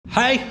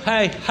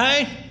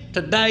Hey,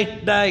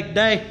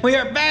 today, we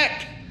are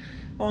back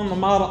on the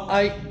Model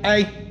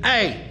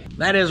A.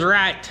 That is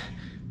right.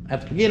 At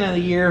the beginning of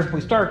the year,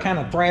 we started kind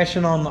of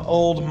thrashing on the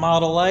old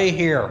Model A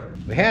here.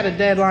 We had a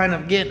deadline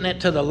of getting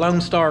it to the Lone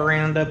Star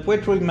Roundup,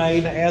 which we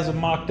made as a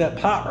mocked up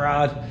hot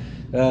rod,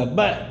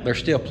 but there's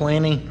still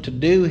plenty to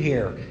do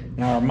here.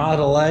 Now our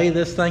Model A,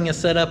 this thing is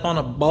set up on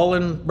a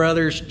Bowling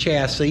Brothers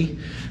chassis,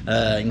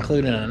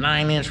 including a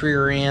 9-inch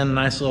rear end,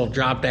 nice little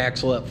dropped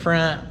axle up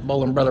front,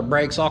 Bowling Brother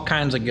brakes, all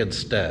kinds of good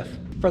stuff.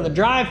 For the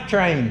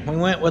drivetrain, we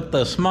went with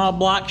the small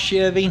block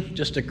Chevy,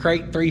 just a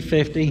crate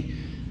 350,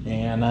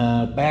 and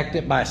backed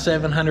it by a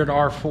 700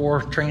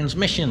 R4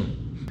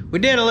 transmission. We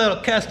did a little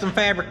custom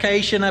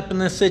fabrication up in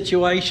this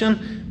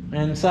situation.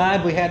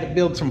 Inside we had to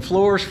build some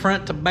floors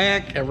front to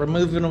back, a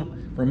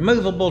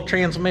removable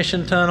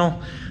transmission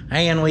tunnel,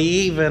 and we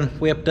even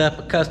whipped up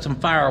a custom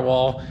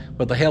firewall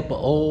with the help of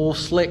old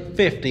Slick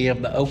 50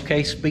 of the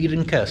OK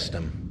Speed &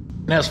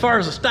 Custom. Now as far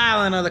as the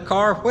styling of the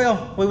car,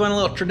 well, we went a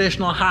little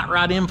traditional hot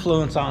rod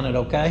influence on it,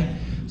 okay?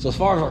 So as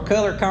far as our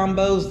color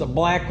combos, the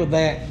black with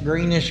that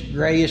greenish,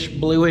 grayish,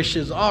 bluish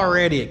is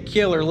already a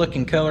killer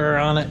looking color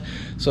on it.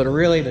 So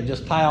to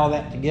just tie all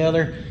that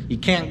together, you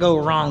can't go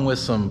wrong with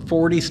some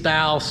 40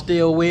 style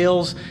steel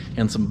wheels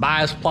and some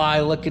bias ply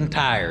looking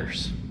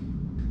tires.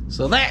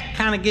 So that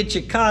kind of gets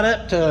you caught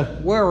up to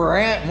where we're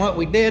at and what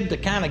we did to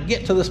kind of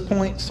get to this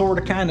point, sort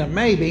of, kind of,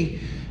 maybe.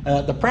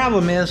 The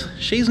problem is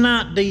she's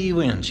not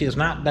DUN, she is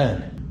not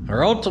done.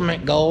 Our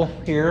ultimate goal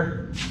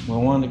here, we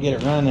wanted to get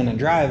it running and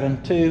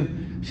driving.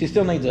 2, she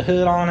still needs a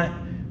hood on it.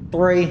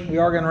 3, we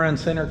are going to run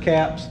center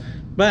caps,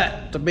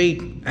 but to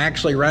be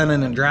actually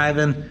running and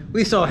driving,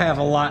 we still have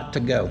a lot to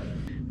go.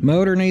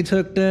 Motor needs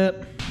hooked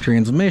up,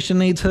 transmission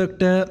needs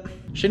hooked up,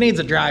 she needs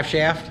a drive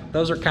shaft,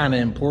 those are kind of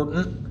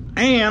important,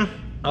 and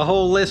a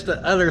whole list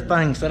of other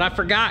things that I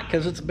forgot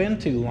because it's been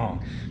too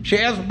long. She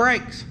has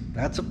brakes,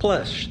 that's a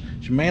plus.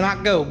 She may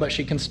not go, but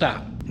she can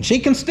stop. And she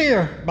can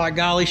steer, by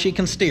golly, she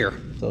can steer.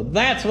 So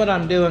that's what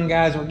I'm doing,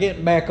 guys. We're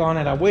getting back on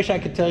it. I wish I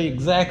could tell you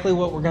exactly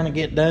what we're gonna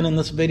get done in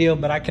this video,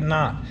 but I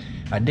cannot.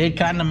 I did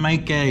kind of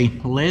make a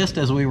list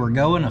as we were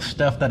going of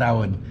stuff that I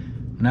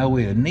would know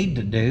we would need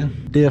to do.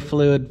 Diff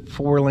fluid,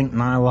 4-link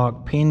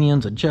nylock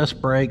pinions,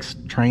 adjust brakes,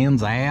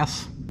 trans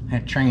ass.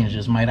 That train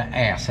just made an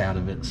ass out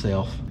of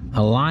itself.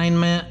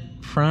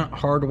 Alignment, front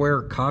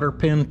hardware cotter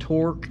pin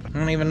torque. I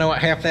don't even know what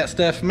half that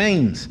stuff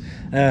means.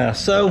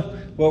 So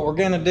what we're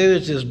gonna do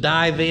is just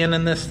dive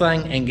in this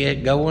thing and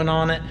get going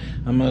on it.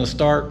 I'm gonna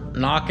start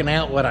knocking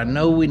out what I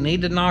know we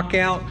need to knock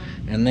out,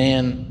 and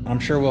then I'm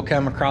sure we'll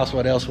come across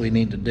what else we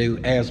need to do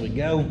as we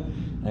go,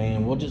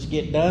 and we'll just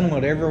get done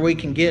whatever we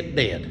can get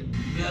dead.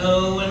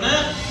 Going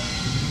up.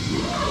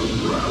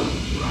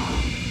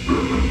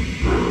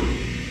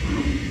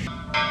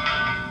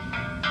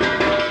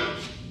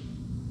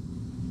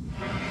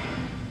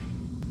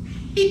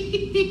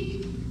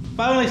 If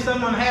only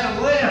someone had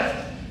a lift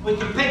we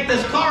could pick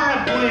this car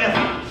up with.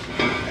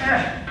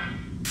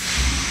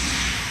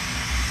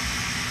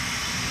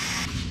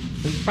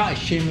 We could probably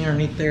shimmy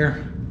underneath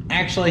there.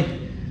 Actually,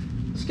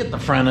 let's get the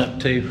front up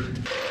too.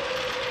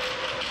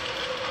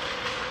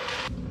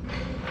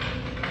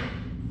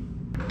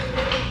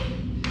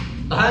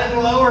 Hang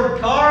lower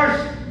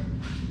cars.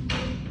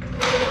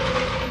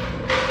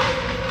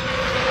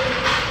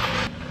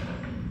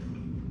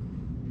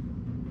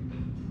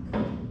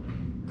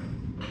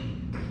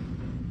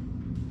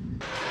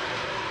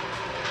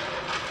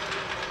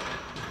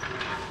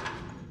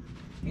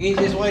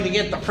 Easiest way to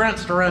get the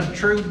fronts to run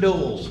true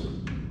duals.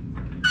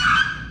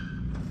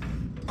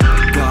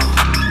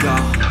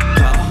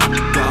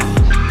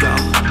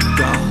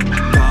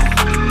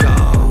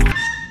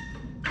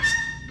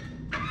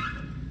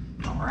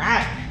 All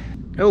right.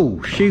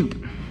 Oh shoot!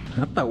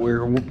 I thought we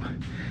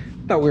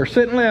were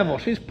sitting level.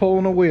 She's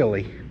pulling a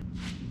wheelie.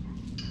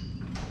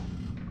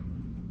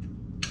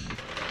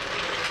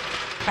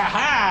 Ha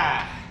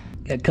ha!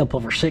 Got a couple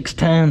of her 6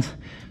 tons.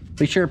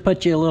 Be sure to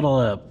put you a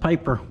little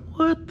paper.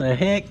 What the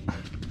heck?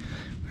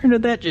 Where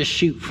did that just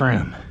shoot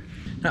from?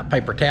 Not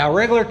paper towel,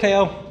 regular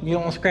towel. You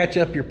don't want to scratch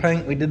up your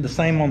paint. We did the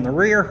same on the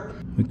rear.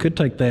 We could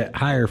take that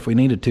higher if we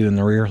needed to in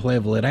the rear,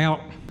 level it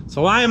out.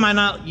 So why am I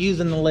not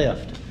using the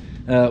lift?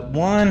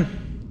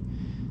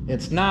 One,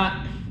 it's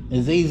not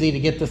as easy to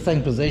get this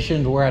thing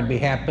positioned where I'd be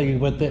happy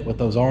with it with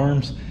those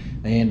arms.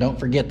 And don't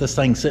forget, this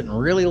thing's sitting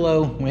really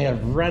low. We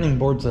have running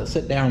boards that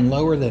sit down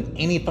lower than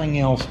anything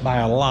else by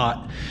a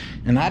lot.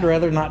 And I'd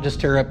rather not just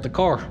tear up the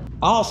car.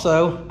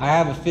 Also, I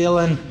have a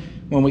feeling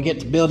when we get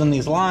to building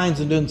these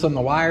lines and doing some of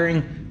the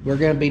wiring, we're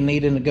going to be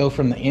needing to go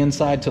from the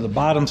inside to the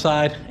bottom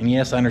side. And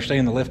yes, I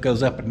understand the lift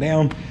goes up and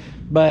down,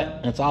 but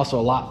it's also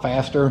a lot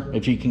faster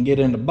if you can get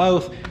into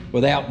both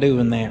without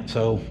doing that.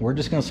 So we're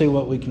just going to see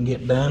what we can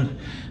get done.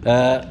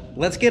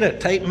 Let's get a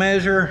tape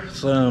measure,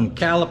 some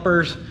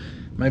calipers,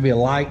 maybe a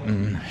light,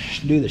 and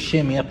do the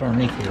shimmy up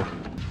underneath here.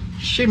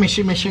 Shimmy,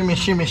 shimmy, shimmy,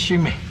 shimmy,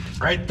 shimmy.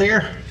 Right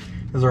there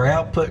is our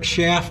output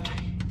shaft.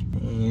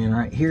 And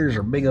right here's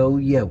our big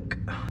old yoke.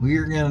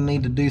 We're gonna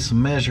need to do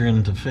some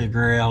measuring to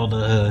figure out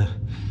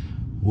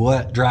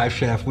what drive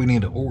shaft we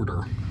need to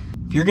order.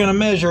 If you're gonna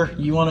measure,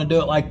 you wanna do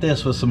it like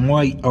this with some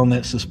weight on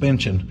that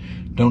suspension.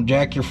 Don't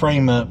jack your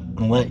frame up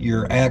and let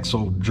your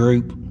axle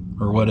droop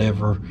or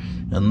whatever,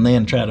 and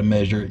then try to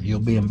measure it. You'll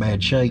be in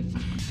bad shape.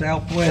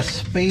 Southwest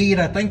Speed,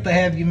 I think they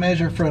have you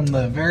measure from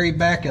the very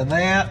back of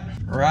that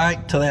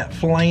right to that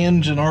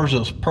flange, and ours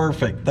is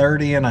perfect,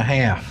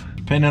 30.5.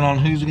 Depending on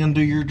who's gonna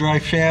do your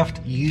drive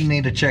shaft, you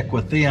need to check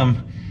with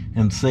them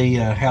and see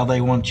how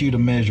they want you to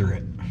measure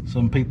it.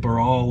 Some people are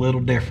all a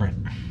little different.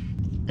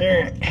 All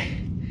right,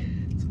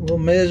 so we'll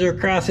measure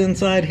across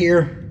inside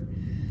here,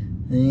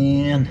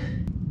 and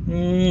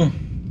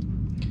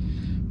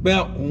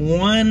about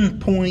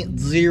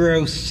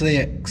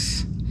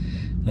 1.06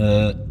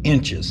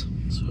 inches.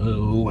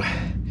 So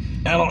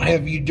I don't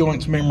have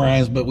U-joints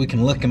memorized, but we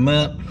can look them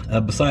up.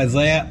 Besides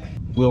that,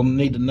 we'll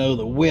need to know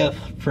the width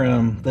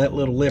from that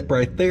little lip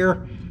right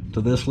there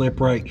to this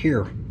lip right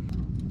here.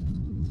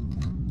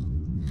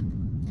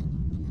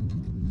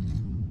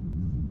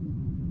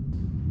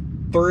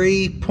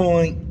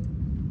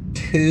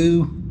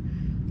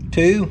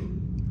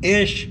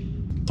 3.22-ish,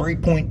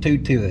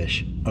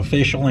 3.22-ish,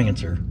 official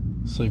answer.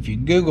 So if you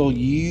Google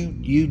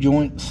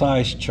U-joint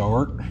size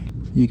chart,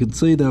 you can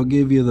see they'll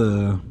give you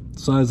the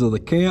size of the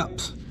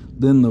caps,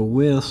 then the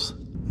widths,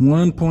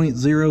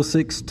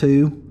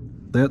 1.062,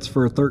 that's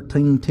for a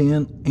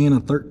 1310 and a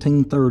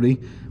 1330,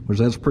 which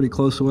that's pretty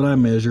close to what I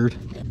measured.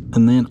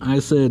 And then I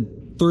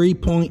said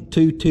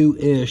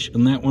 3.22-ish,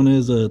 and that one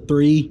is a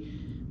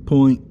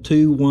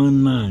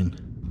 3.219.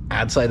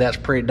 I'd say that's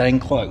pretty dang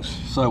close.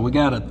 So we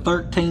got a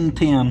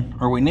 1310,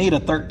 or we need a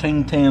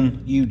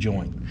 1310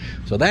 U-joint.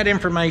 So that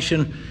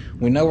information,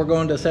 we know we're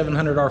going to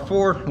 700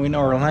 R4, we know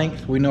our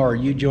length, we know our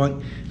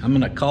U-joint. I'm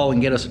gonna call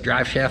and get us a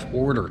drive shaft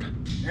ordered.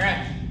 All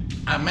right,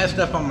 I messed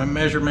up on my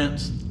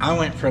measurements. I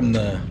went from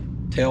the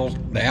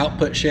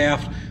output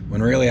shaft,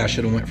 when really I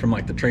should have went from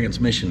like the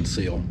transmission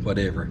seal,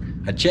 whatever.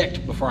 I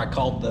checked before I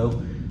called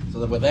though. So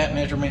that with that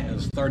measurement, it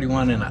was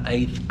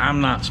 31.1/8. I'm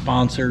not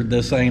sponsored.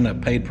 This ain't a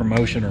paid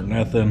promotion or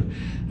nothing.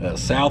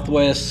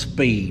 Southwest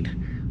Speed,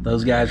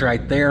 those guys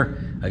right there.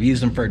 I've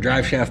used them for a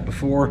drive shaft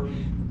before.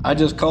 I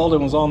just called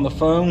and was on the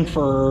phone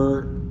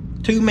for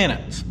 2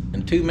 minutes.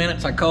 In 2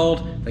 minutes I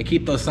called. They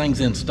keep those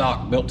things in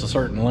stock, built to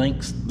certain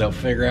lengths. They'll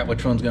figure out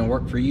which one's gonna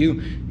work for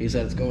you. He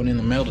said it's going in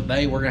the mail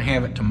today. We're gonna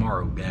have it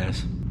tomorrow,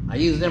 guys. I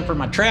used them for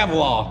my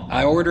travel haul.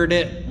 I ordered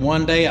it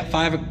one day at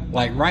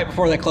right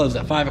before they closed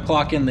at 5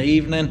 o'clock in the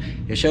evening.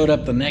 It showed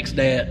up the next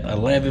day at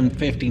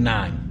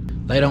 11:59.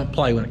 They don't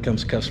play when it comes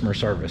to customer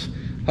service.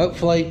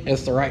 Hopefully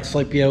it's the right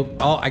slip yoke.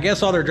 I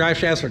guess all their drive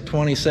shafts are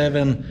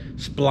 27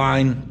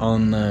 spline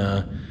on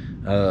the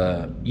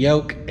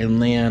yoke,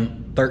 and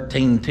then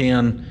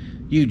 1310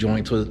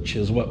 U-joints, which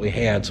is what we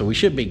had, so we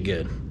should be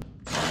good.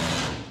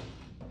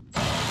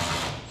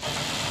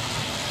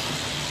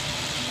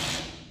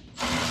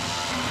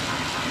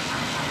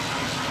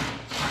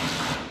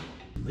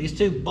 These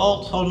two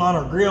bolts holding on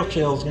our grill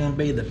shell is gonna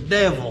be the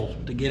devil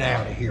to get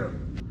out of here.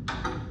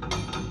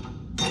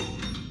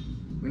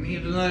 We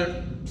need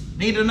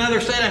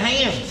another set of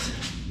hands.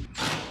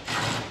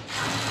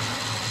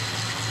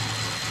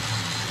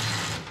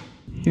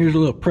 Here's a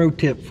little pro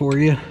tip for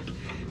you.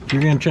 If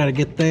you're gonna try to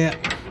get that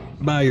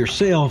by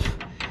yourself,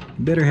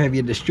 you better have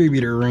your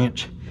distributor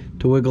wrench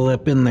to wiggle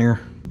up in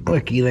there.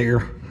 Looky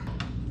there.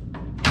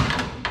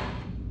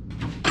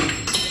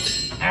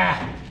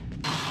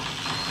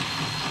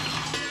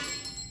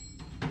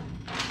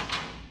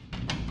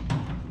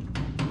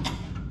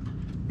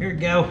 Here we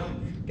go.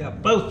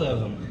 Got both of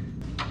them.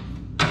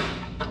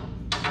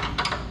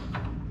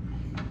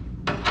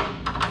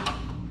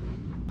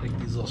 Take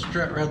these little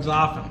strut rods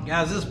off. And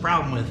guys, this is the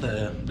problem with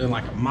doing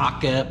like a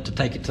mock-up to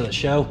take it to the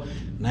show.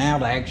 Now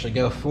to actually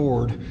go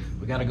forward,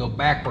 we got to go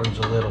backwards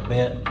a little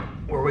bit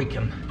where we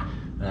can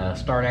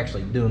start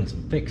actually doing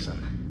some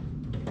fixing.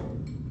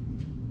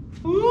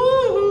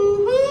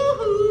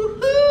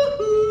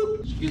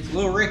 It gets a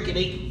little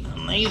rickety,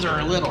 and these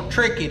are a little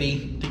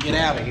trickety to get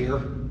out of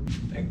here.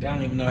 I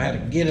don't even know how to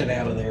get it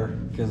out of there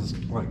because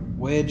it's like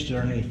wedged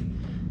underneath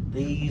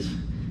these.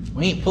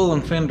 We ain't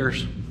pulling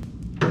fenders.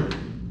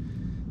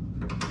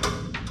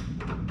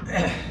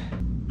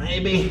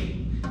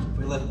 Maybe if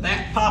we let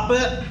that pop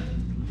up.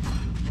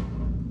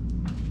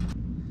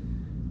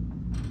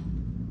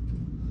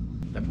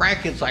 The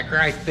bracket's like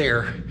right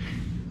there.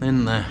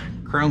 Then the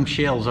chrome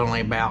shell's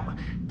only about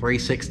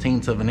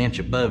 3/16 of an inch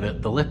above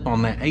it. The lip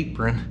on that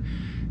apron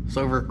is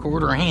over a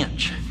 1/4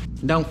 inch.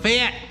 Don't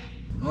fit.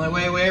 The only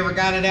way we ever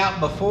got it out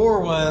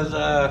before was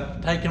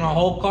taking a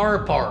whole car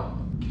apart.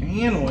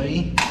 Can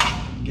we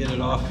get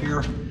it off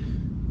here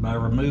by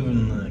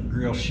removing the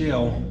grill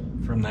shell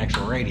from the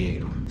actual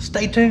radiator?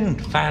 Stay tuned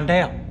to find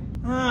out.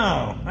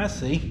 Oh, I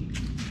see.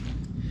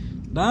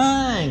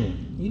 Dang,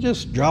 you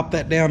just drop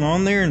that down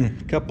on there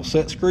and a couple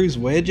set screws,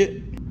 wedge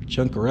it. A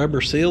chunk of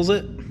rubber seals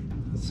it.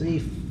 Let's see,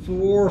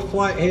 4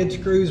 flight head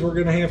screws we're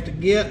gonna have to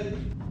get.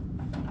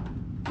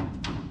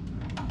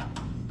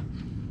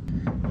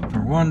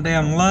 One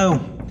down low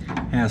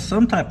has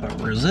some type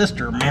of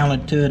resistor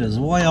mounted to it as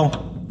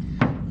well.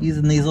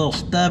 using these little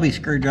stubby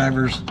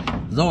screwdrivers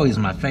is always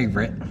my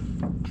favorite.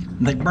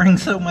 They bring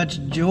so much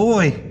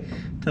joy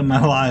to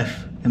my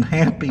life and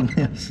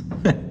happiness.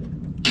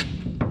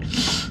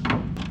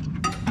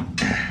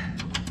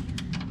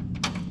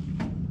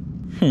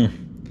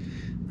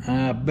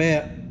 I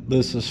bet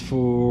this is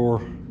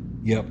for,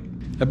 yep.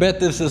 I bet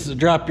this is to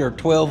drop your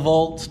 12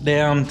 volts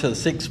down to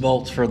 6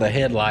 volts for the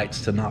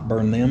headlights to not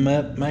burn them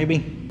up,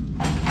 maybe.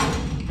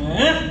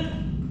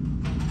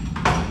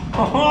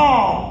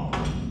 Oh,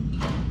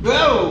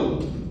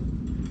 whoa!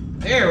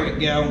 There we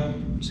go.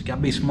 Just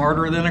gotta be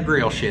smarter than a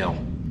grill shell.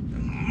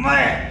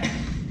 That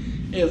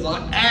is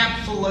an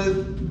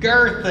absolute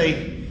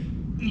girthy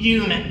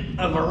unit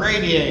of a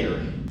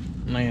radiator.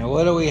 Now,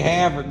 what do we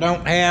have or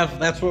don't have?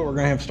 That's what we're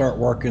gonna have to start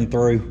working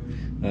through.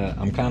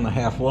 I'm kind of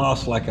half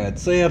lost, like I'd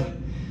said.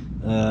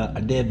 I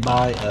did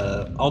buy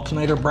an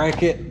alternator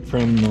bracket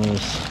from the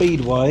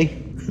Speedway.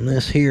 And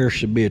this here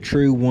should be a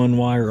true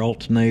one-wire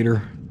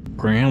alternator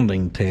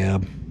grounding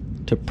tab.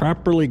 To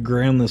properly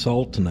ground this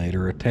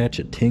alternator, attach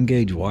a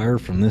 10-gauge wire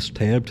from this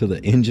tab to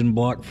the engine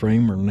block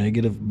frame or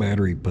negative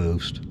battery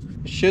post.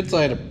 It should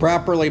say to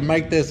properly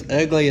make this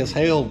ugly as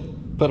hell,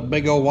 put a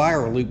big old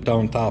wire looped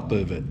on top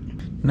of it.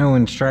 No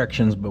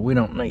instructions, but we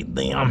don't need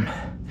them.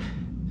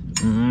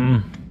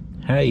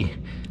 Hey,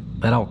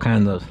 that all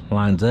kind of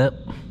lines up.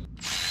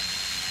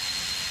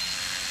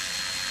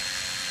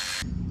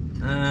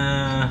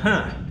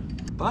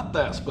 Thought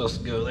that was supposed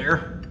to go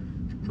there,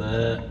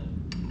 but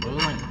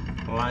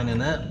wasn't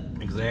lining up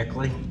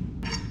exactly.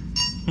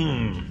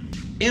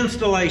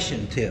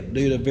 Installation tip.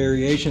 Due to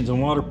variations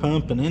in water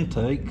pump and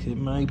intake, it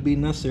may be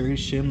necessary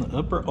to shim the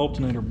upper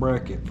alternator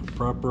bracket for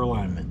proper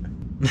alignment.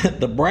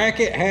 The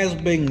bracket has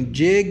been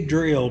jig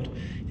drilled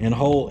and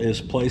hole is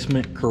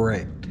placement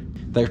correct.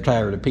 They're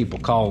tired of people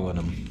calling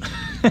them.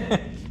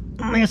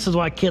 This is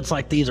why kits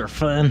like these are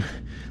fun.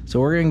 So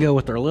we're gonna go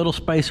with our little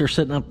spacer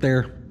sitting up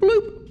there.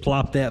 Bloop,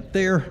 plop that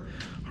there.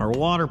 Our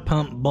water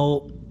pump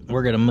bolt,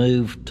 we're gonna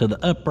move to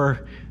the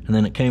upper, and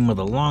then it came with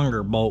a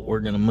longer bolt we're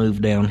gonna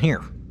move down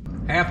here.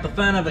 Half the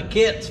fun of a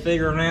kit's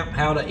figuring out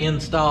how to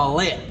install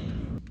it.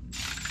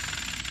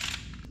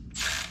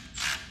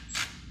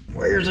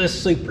 Where's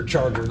this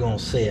supercharger gonna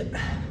sit?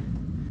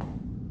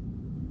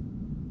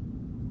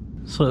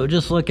 So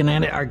just looking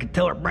at it, I could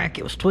tell our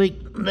bracket was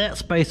tweaked. That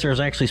spacer is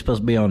actually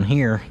supposed to be on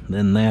here.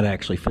 Then that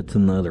actually fits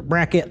in the other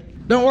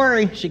bracket. Don't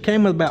worry, she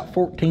came with about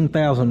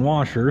 14,000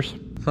 washers.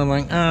 So I'm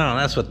like, oh,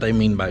 that's what they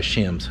mean by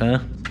shims, huh?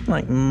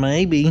 Like,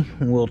 maybe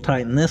we'll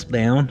tighten this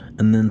down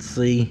and then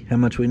see how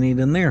much we need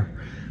in there.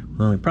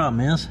 The only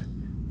problem is,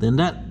 then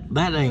that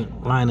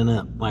ain't lining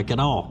up like at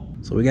all.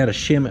 So we gotta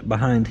shim it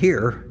behind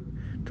here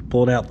to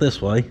pull it out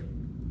this way.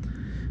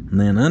 And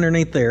then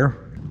underneath there,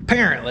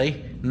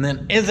 apparently. And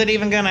then, is it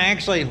even gonna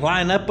actually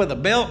line up with a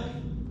belt?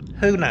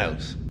 Who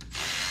knows?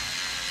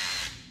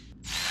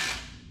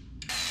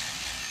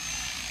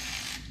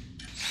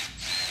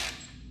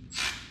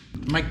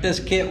 To make this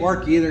kit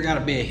work, you either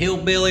gotta be a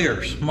hillbilly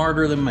or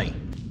smarter than me.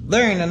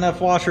 There ain't enough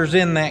washers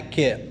in that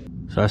kit.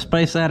 So I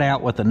spaced that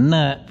out with a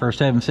nut for a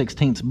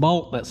 7/16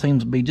 bolt. That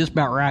seems to be just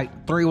about right.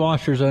 3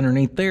 washers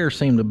underneath there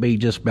seem to be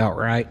just about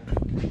right.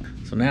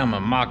 So now I'm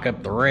gonna mock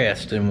up the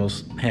rest and we'll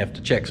have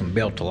to check some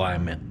belt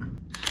alignment.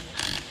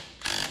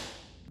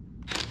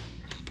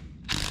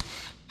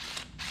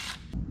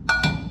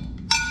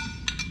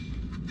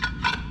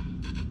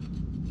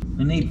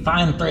 We need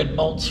fine thread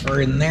bolts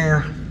for in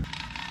there.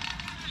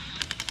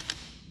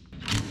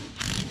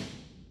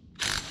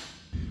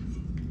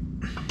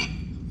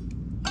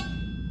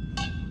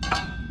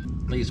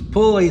 These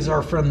pulleys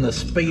are from the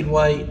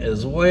Speedway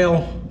as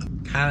well.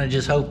 Kind of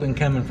just hoping,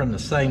 coming from the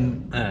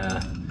same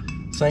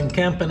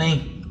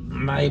company,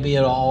 maybe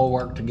it'll all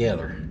work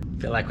together.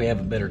 Feel like we have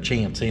a better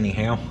chance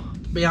anyhow.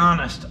 To be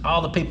honest,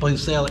 all the people who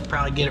sell it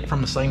probably get it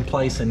from the same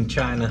place in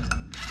China.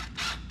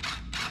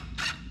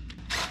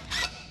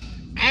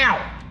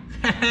 Ow!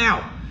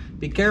 Ow!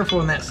 Be careful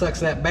when that sucks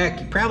that back.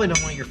 You probably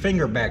don't want your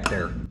finger back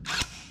there.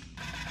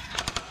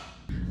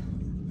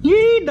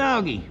 Yee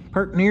doggy,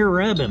 pert near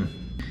rubbing.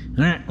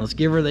 All right, let's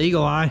give her the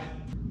eagle eye.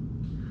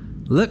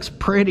 Looks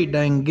pretty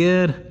dang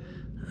good.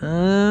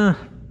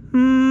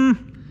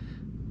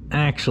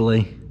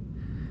 Actually,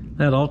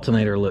 that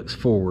alternator looks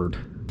forward.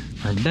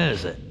 Or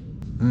does it?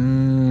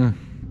 I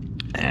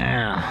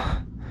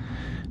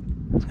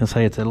was gonna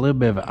say it's a little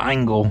bit of an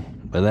angle,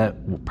 but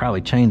that will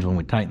probably change when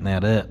we tighten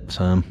that up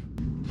some.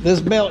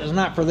 This belt is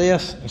not for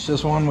this. It's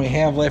just one we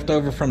have left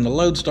over from the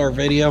Lodestar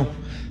video.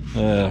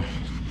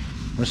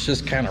 Let's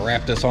just kind of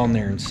wrap this on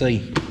there and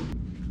see.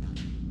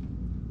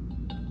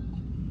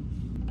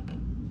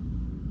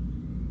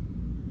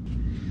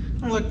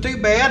 Don't look too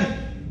bad.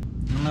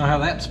 I don't know how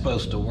that's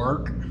supposed to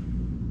work.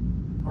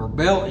 Our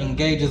belt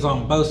engages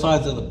on both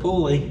sides of the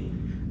pulley,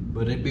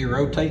 but it'd be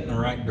rotating the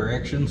right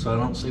direction, so I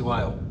don't see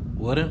why it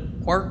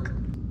wouldn't work.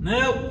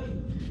 Nope.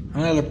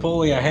 Another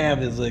pulley I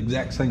have is the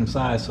exact same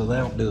size, so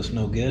that'll do us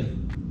no good.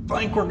 I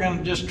think we're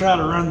gonna just try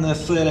to run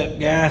this setup,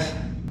 guys.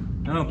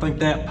 I don't think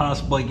that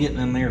possibly getting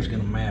in there is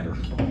gonna matter.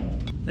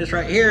 This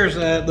right here is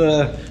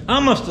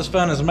almost as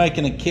fun as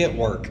making a kit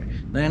work.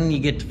 Then you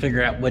get to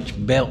figure out which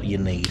belt you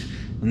need.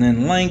 And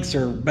then links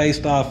are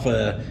based off,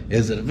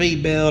 is it a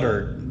V belt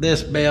or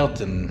this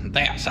belt and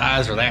that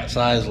size or that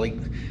size.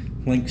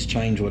 Links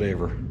change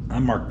whatever. I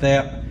marked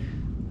that.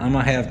 I'm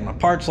gonna have my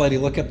parts lady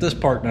look up this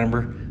part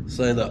number,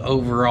 say the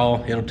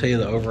overall, it'll tell you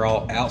the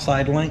overall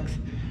outside length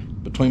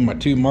between my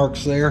two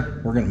marks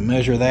there. We're gonna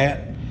measure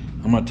that.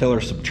 I'm gonna tell her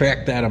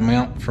subtract that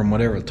amount from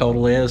whatever the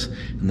total is,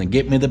 and then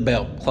get me the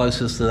belt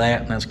closest to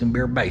that, and that's gonna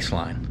be our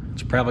baseline.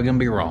 It's probably gonna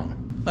be wrong.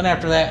 But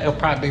after that, it'll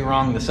probably be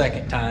wrong the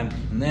second time.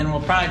 And then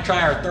we'll probably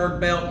try our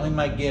third belt, and we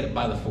might get it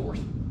by the fourth.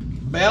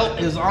 Belt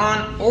is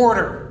on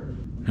order.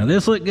 Now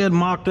this looked good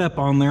mocked up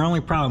on there.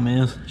 Only problem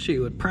is, she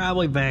would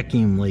probably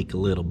vacuum leak a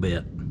little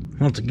bit.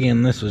 Once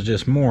again, this was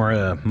just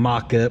more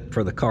mock up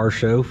for the car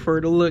show for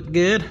it to look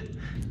good.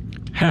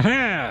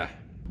 Haha!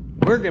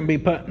 We're gonna be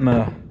putting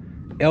the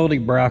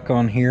LD Brock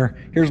on here.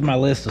 Here's my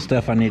list of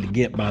stuff I need to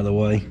get, by the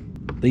way.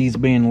 These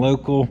being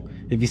local.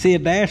 If you see a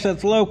dash,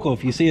 that's local.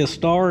 If you see a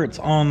star, it's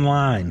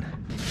online.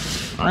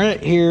 Right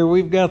here,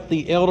 we've got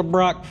the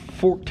Brock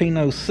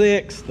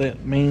 1406.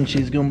 That means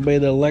she's gonna be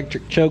the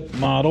electric choke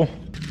model.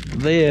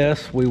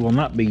 This, we will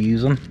not be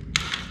using.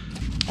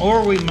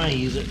 Or we may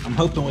use it. I'm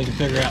hoping we can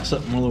figure out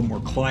something a little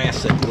more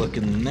classic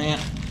looking than that.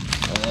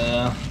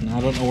 I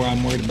don't know where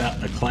I'm worried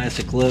about a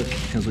classic look,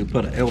 because we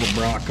put an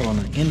Brock on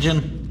an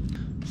engine.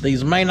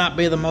 These may not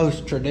be the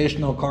most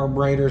traditional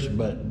carburetors,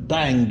 but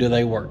dang, do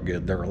they work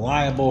good. They're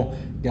reliable.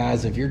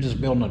 Guys, if you're just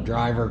building a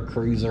driver,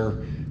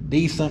 cruiser,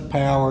 decent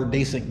power,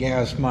 decent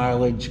gas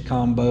mileage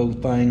combo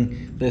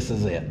thing, this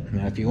is it.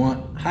 Now, if you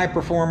want high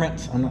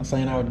performance, I'm not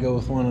saying I would go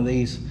with one of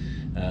these,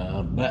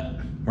 but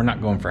we're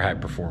not going for high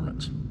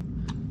performance.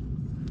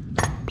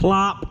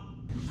 Plop.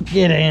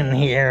 Get in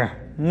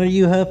here. What are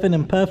you huffing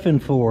and puffing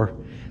for?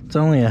 It's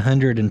only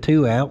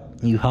 102 out.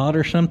 You hot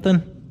or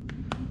something?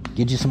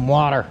 Get you some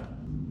water.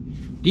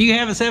 Do you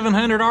have a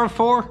 700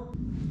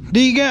 R4?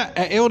 Do you got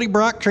a LD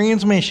Brock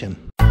transmission?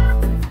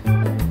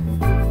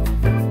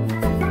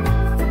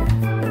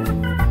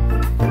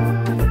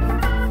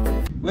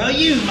 Well,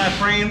 you, my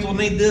friends, will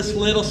need this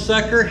little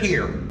sucker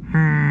here.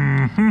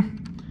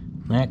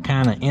 That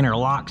kind of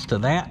interlocks to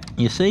that,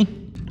 you see?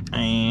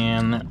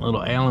 And that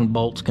little Allen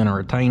bolt's gonna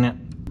retain it.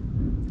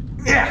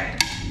 Yeah,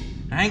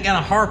 I ain't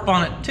gonna harp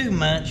on it too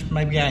much,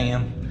 maybe I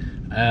am.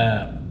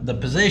 The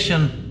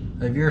position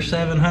of your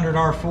 700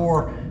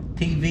 R4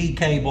 TV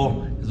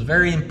cable is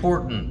very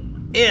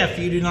important. If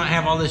you do not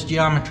have all this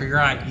geometry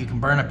right, you can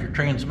burn up your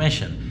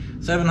transmission.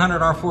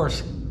 700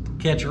 R4s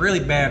catch a really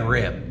bad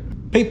rep.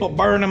 People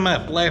burn them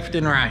up left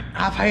and right.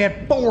 I've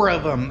had 4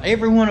 of them.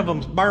 Every one of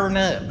them's burned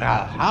up.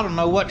 I don't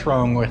know what's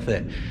wrong with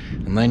it.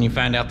 And then you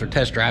find out they're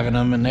test driving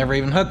them and never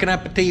even hooking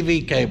up a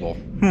TV cable.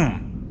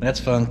 That's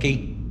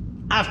funky.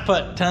 I've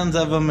put tons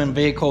of them in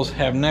vehicles,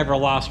 have never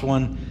lost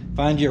one.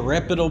 Find you a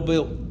reputable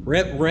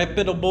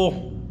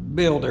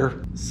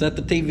builder, set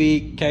the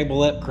TV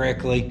cable up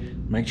correctly,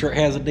 make sure it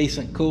has a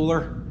decent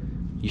cooler.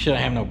 You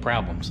shouldn't have no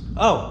problems.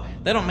 Oh,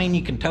 that don't mean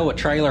you can tow a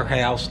trailer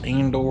house,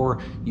 and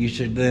or you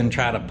should then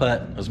try to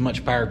put as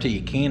much power to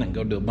you can and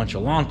go do a bunch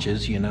of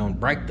launches, you know, and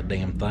break the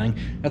damn thing.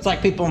 That's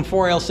like people in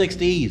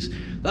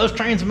 4L60s. Those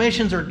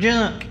transmissions are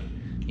junk.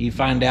 You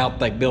find out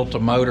they built a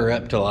motor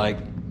up to like,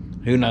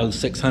 who knows,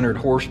 600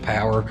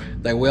 horsepower.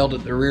 They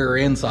welded the rear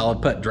end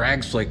solid, put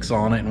drag slicks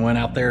on it, and went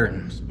out there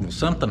and, well,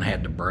 something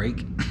had to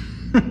break.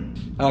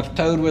 I've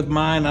towed with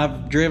mine.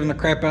 I've driven the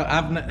crap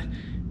out.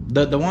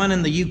 The one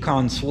in the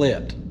Yukon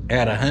slipped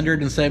at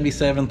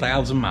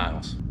 177,000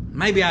 miles.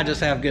 Maybe I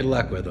just have good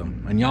luck with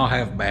them, and y'all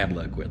have bad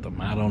luck with them.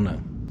 I don't know.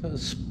 So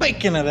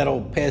speaking of that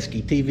old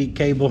pesky TV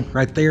cable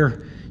right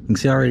there, you can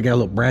see I already got a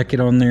little bracket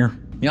on there.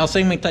 Y'all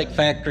seen me take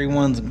factory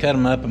ones and cut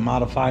them up and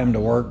modify them to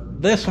work.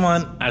 This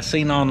one I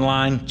seen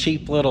online,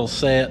 cheap little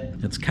set.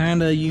 It's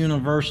kind of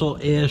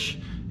universal-ish.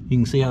 You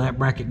can see how that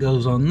bracket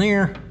goes on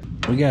there.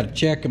 We got to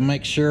check and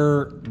make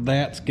sure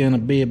that's going to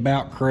be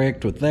about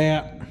correct with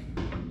that.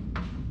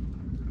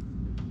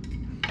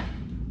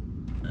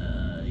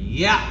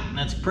 Yeah,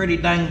 that's pretty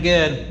dang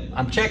good.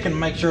 I'm checking to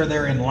make sure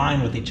they're in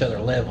line with each other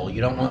level. You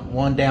don't want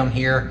one down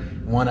here,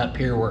 one up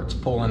here where it's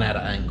pulling at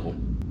an angle.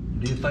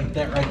 I do think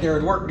that right there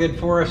would work good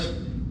for us.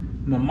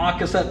 I'm gonna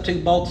mock us up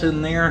 2 bolts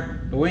in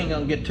there, but we ain't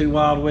gonna get too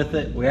wild with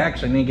it. We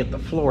actually need to get the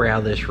floor out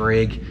of this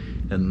rig,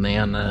 and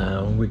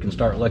then we can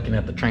start looking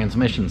at the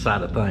transmission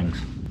side of things.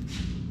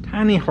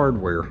 Tiny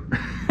hardware.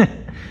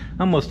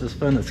 Almost as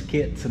fun as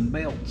kits and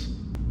belts.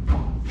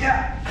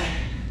 Yeah.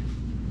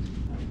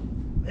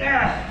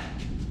 Yeah.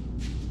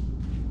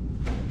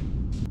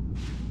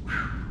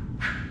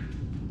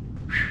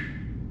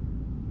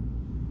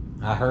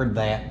 I heard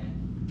that.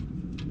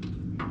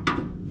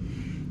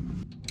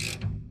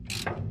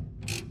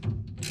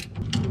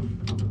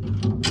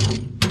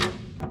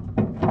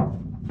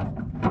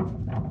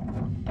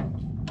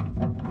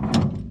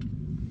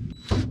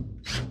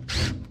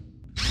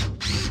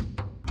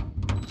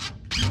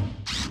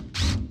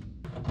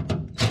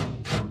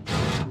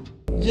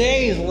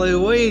 Jeez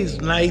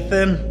Louise,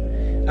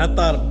 Nathan. I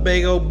thought a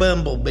big old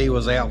bumblebee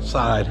was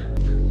outside.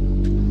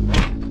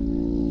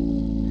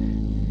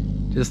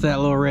 Just that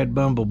little red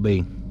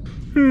bumblebee.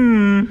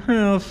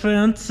 How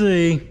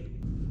fancy.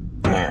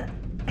 Come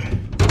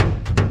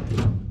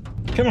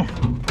on.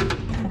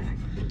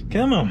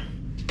 Come on.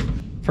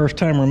 First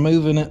time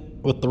removing it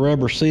with the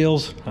rubber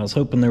seals. I was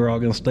hoping they were all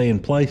gonna stay in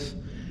place.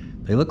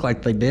 They look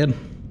like they did.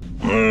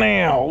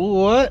 Now,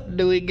 what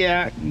do we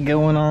got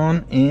going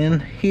on in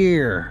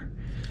here?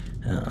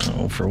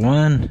 For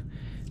one,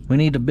 we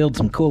need to build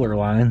some cooler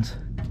lines.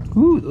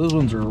 Ooh, those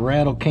ones are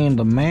rattle can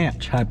to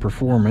match, high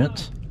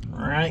performance.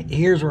 All right,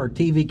 here's where our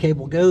TV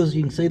cable goes.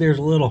 You can see there's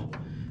a little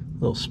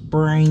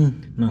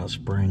spring, not a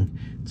spring,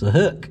 it's a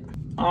hook.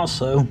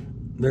 Also,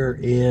 there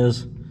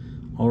is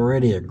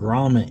already a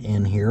grommet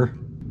in here,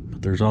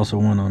 but there's also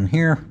one on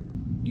here.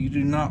 You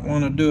do not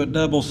want to do a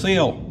double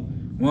seal.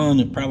 One,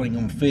 it probably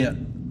gonna fit.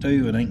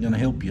 Two, it ain't gonna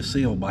help you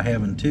seal by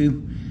having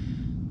two.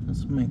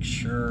 Let's make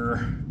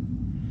sure,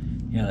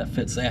 yeah, that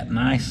fits that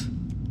nice.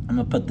 I'm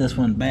gonna put this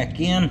one back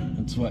in.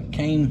 It's what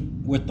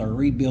came with our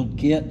rebuild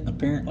kit,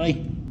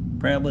 apparently.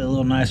 Probably a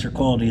little nicer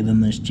quality than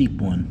this cheap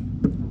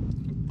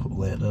one. Pull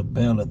that up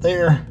out of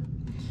there.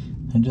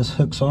 It just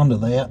hooks onto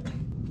that.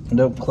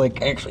 Don't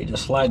click, actually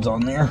just slides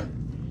on there.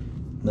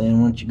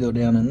 Then once you go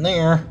down in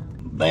there,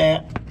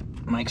 that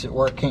makes it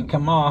where it can't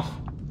come off.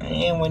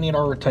 And we need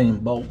our retaining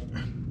bolt.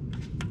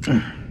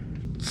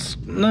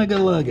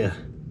 Snugga-lugga.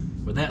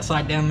 With that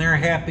side down there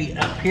happy,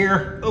 up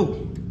here,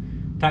 oh,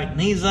 tighten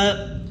these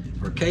up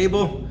for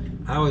cable.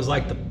 I always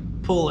like to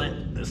pull it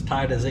as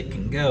tight as it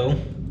can go.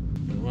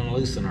 We want to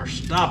loosen our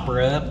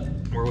stopper up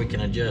where we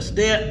can adjust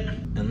it.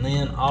 And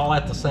then all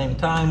at the same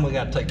time, we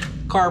got to take the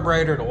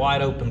carburetor to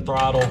wide open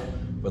throttle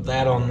with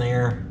that on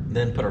there,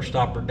 then put our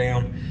stopper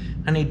down.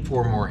 I need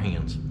 4 more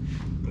hands.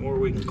 Or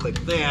we can click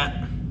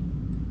that,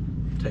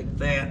 take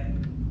that,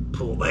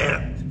 pull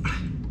that,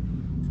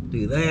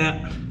 do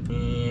that,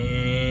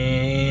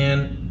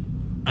 and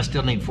I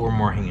still need 4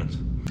 more hands.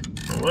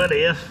 What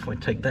if we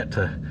take that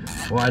to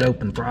wide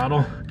open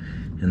throttle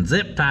and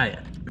zip tie it?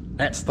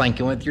 That's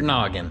thinking with your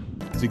noggin.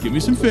 So give me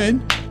some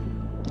fin.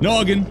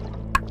 Noggin.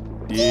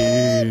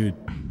 Dude.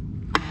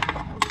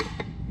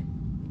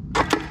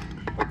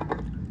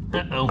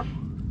 Uh-oh.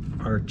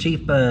 Our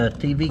cheap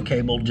TV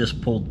cable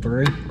just pulled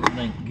through. That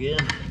ain't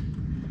good.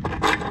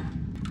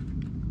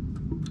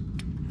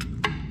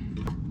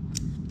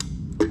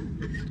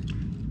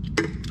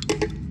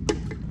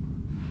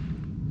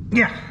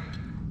 Yeah.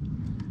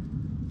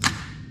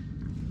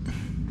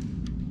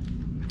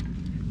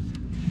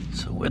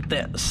 So with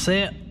that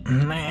set,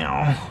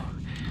 now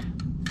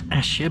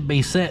I should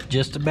be set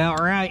just about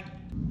right.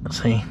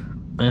 See,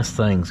 this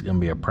thing's gonna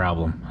be a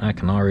problem. I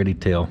can already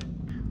tell.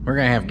 We're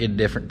gonna have to get a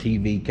different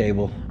TV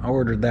cable. I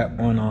ordered that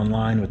one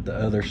online with the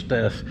other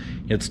stuff.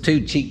 It's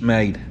too cheap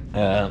made.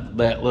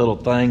 That little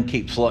thing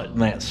keeps letting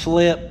that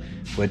slip,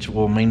 which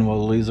will mean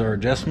we'll lose our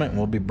adjustment and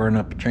we'll be burning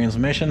up a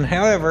transmission.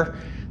 However,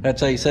 that's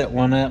how you set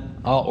one up.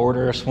 I'll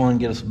order us one,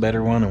 get us a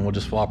better one, and we'll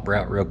just swap her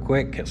out real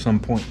quick at some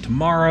point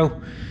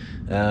tomorrow.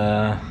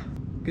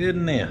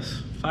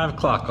 Goodness, 5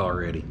 o'clock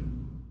already.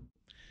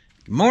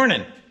 Good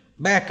morning,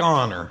 back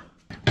on her.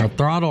 Our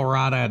throttle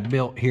rod I had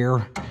built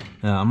here,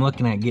 I'm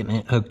looking at getting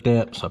it hooked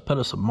up, so I put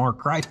us a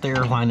mark right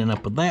there lining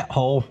up with that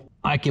hole.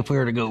 Like if we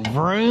were to go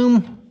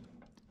vroom,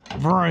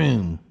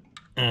 vroom.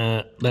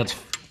 That's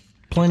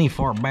plenty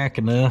far back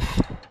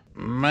enough.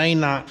 May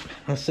not,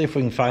 let's see if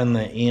we can find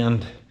the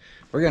end.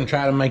 We're gonna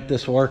try to make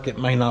this work. It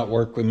may not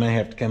work. We may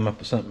have to come up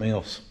with something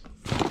else.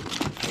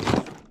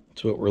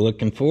 That's what we're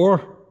looking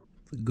for.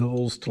 The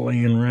goal's to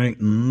land right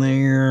in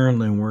there,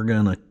 and then we're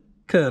gonna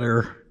cut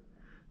her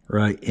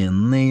right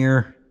in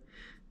there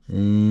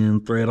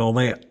and thread all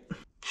that.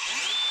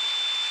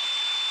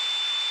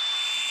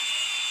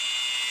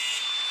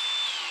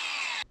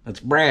 That's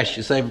brass.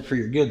 You save it for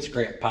your good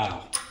scrap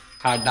pile.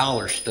 High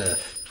dollar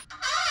stuff.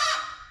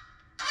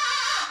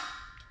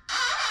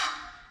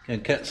 Gonna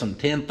cut some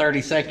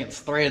 10-30 seconds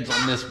threads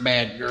on this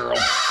bad girl.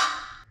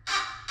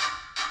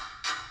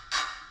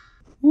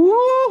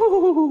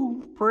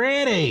 Woo!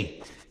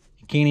 Pretty!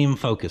 You can't even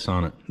focus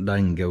on it.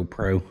 Dang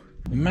GoPro.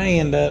 We may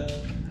end up,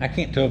 I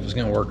can't tell if it's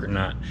gonna work or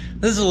not.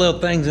 This is the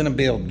little things in a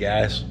build,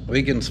 guys.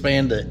 We can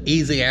spend an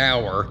easy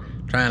hour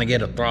trying to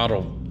get a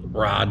throttle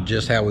rod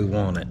just how we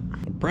want it.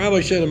 I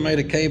probably should have made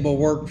a cable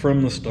work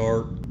from the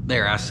start.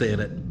 There, I said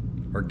it.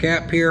 Our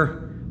cap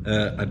here,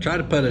 I tried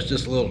to put us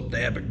just a little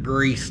dab of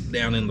grease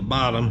down in the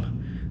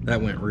bottom.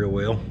 That went real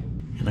well.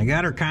 And I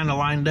got her kind of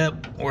lined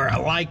up where I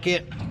like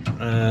it.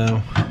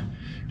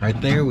 Right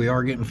there, we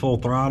are getting full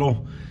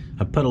throttle.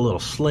 I put a little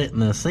slit in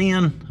this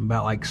end,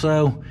 about like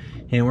so.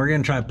 And we're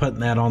gonna try putting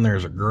that on there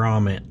as a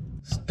grommet.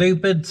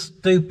 Stupid,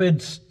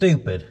 stupid,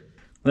 stupid.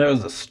 That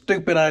was a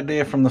stupid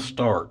idea from the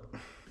start.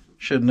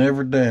 Should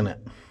never done it.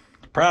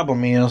 The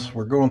problem is,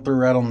 we're going through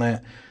right on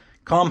that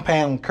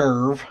compound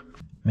curve,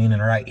 meaning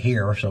right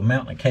here, so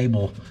mounting a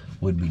cable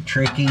would be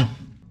tricky.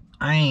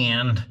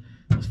 And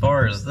as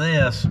far as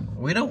this,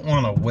 we don't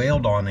want to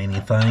weld on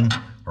anything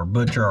or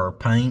butcher our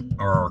paint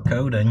or our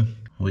coating.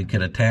 we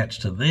could attach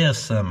to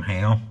this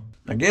somehow.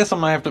 I guess I'm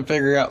gonna have to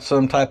figure out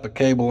some type of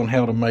cable and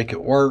how to make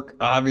it work.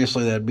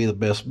 Obviously, that'd be the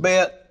best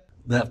bet.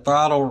 That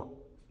throttle,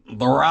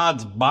 the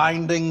rod's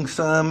binding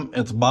some,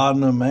 it's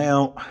bottoming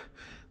out.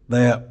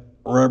 That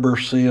rubber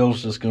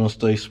seal's just gonna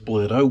stay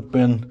split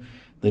open.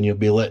 Then you'll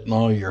be letting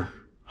all your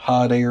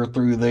hot air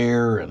through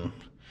there, and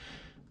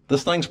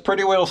this thing's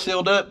pretty well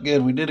sealed up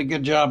good. We did a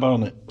good job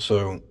on it,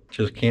 so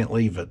just can't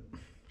leave it.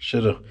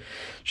 Should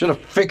have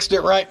fixed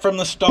it right from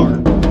the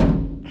start.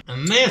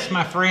 And this,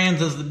 my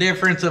friends, is the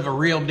difference of a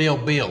real deal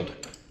build.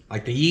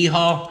 Like the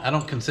Yeehaw, I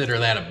don't consider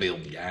that a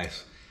build,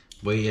 guys.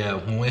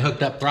 When we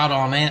hooked up throttle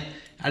on that,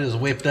 I just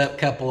whipped up a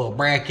couple little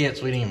brackets.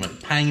 We didn't even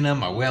paint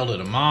them. I welded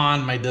them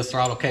on, made this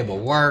throttle cable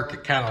work.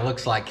 It kind of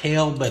looks like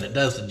hell, but it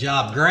does the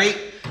job great.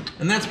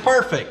 And that's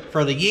perfect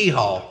for the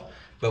Yeehaw.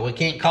 But we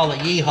can't call the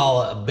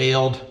Yeehaw a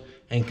build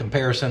in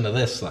comparison to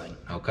this thing,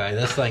 okay?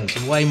 This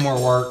thing's way more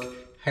work.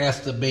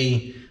 Has to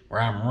be where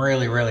I'm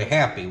really, really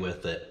happy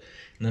with it.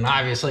 And then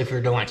obviously if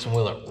you're doing like some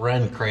will it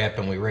run crap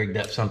and we rigged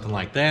up something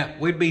like that,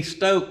 we'd be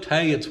stoked.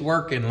 Hey, it's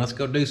working. Let's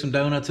go do some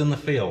donuts in the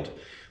field.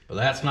 But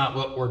that's not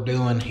what we're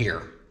doing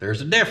here. There's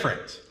a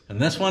difference.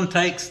 And this one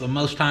takes the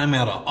most time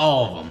out of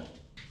all of them.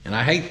 And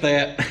I hate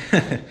that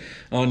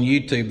on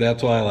YouTube.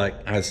 That's why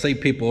I see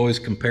people always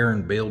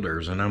comparing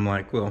builders. And I'm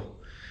like, well,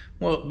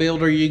 what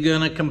builder are you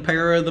gonna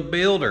compare to the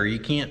builder? You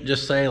can't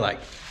just say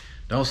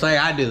don't say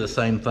I do the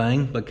same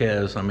thing,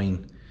 because I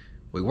mean,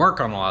 we work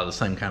on a lot of the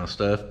same kind of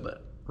stuff,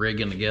 but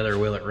rigging together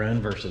will it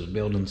run versus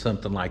building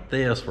something like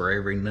this where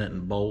every nut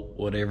and bolt,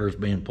 whatever's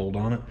being pulled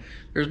on it,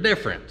 there's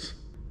difference.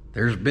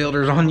 There's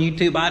builders on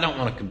YouTube I don't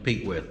want to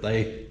compete with.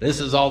 This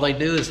is all they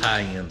do is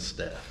high-end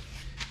stuff.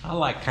 I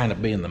like kind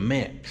of being the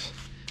mix.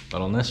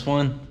 But on this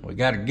one, we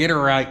got to get her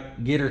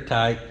right, get her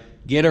tight,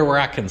 get her where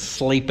I can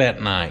sleep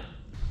at night.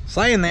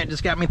 Saying that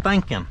just got me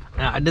thinking.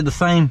 I did the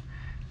same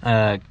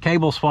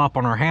cable swap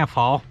on our half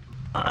haul.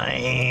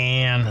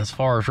 And as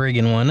far as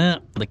rigging one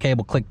up, the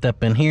cable clicked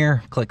up in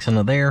here, clicks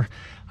into there.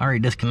 I already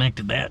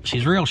disconnected that.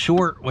 She's real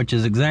short, which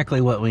is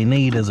exactly what we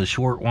need, is a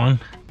short one.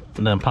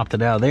 And then popped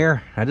it out of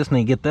there. I just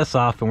need to get this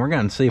off, and we're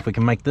going to see if we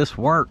can make this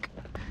work.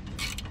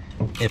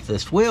 If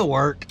this will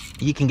work,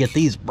 you can get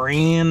these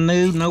brand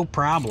new, no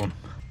problem.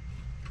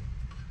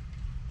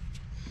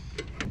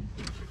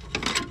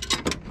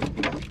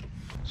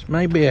 This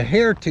may be a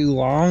hair too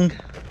long.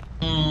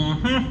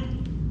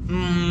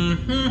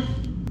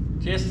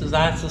 Just as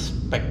I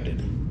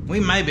suspected. We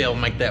may be able to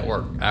make that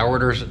work. I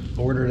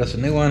ordered us a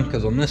new one,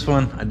 because on this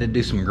one, I did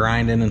do some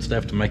grinding and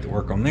stuff to make it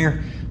work on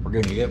there. We're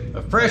going to get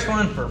a fresh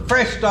one for a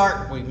fresh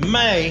start. We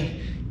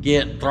may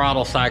get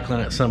throttle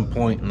cycling at some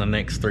point in the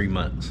next 3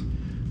 months.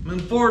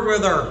 Moving forward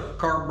with our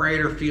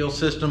carburetor, fuel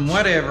system,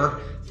 whatever.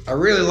 I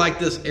really like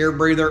this air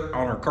breather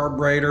on our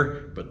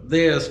carburetor, but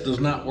this does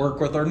not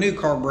work with our new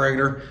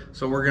carburetor,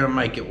 so we're going to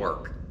make it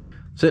work.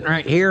 Sitting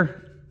right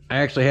here, I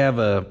actually have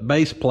a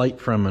base plate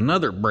from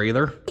another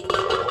breather.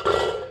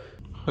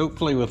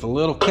 Hopefully with a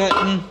little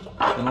cutting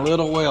and a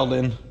little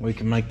welding, we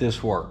can make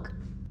this work.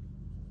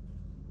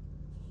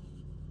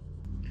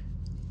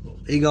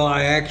 Eagle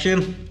eye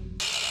action.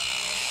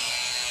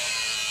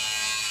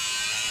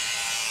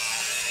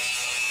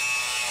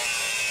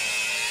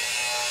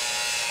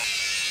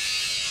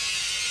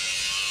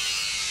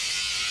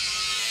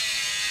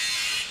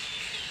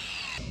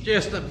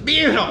 Just a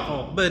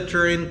beautiful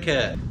butchering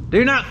cut.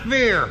 Do not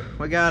fear,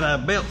 we got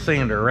a belt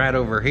sander right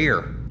over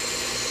here.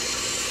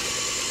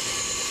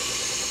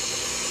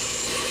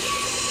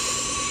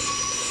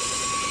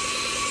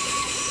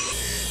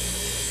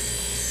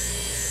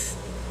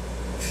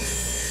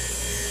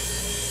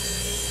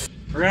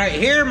 Right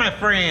here, my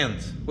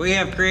friends, we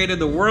have created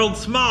the world's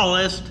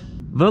smallest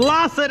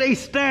velocity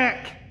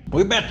stack.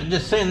 We about to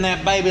just send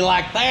that baby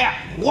like that.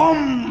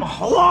 Whum,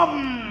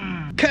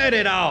 whum, cut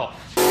it off.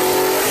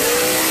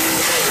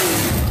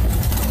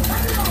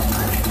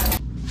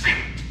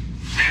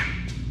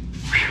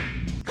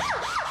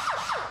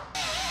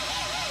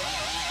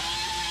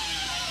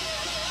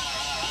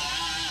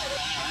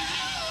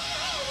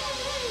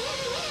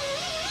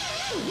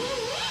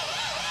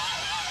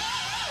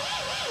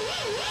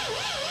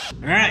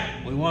 All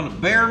right, we want to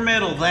bare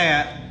metal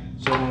that,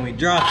 so when we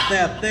drop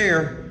that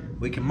there,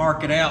 we can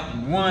mark it out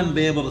and 1,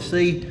 be able to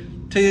see,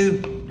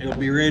 2, it'll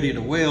be ready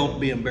to weld,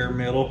 being bare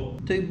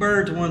metal. 2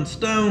 birds, 1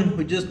 stone.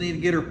 We just need to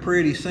get her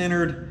pretty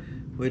centered,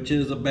 which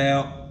is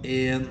about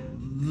in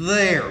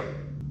there.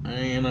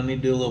 And I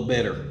need to do a little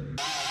better.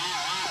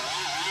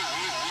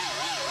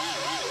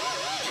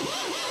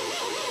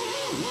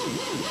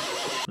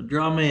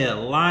 Draw me a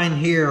line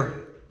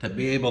here to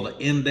be able to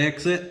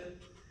index it.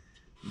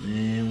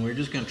 And we're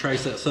just going to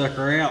trace that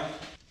sucker out.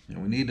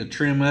 And we need to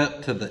trim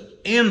up to the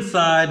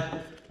inside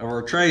of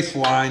our trace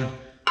line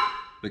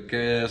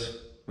because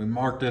we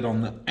marked it on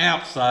the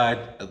outside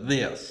of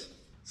this.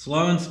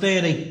 Slow and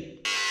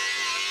steady.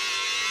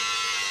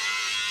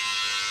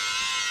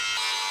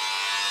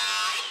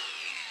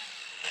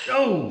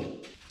 Oh,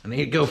 I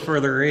need to go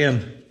further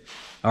in.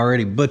 I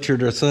already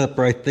butchered us up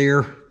right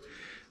there.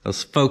 I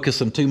was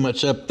focusing too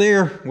much up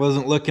there,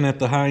 wasn't looking at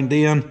the hind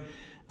end.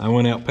 I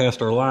went out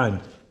past our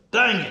line.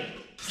 Dang it!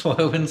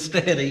 Slow and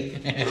steady.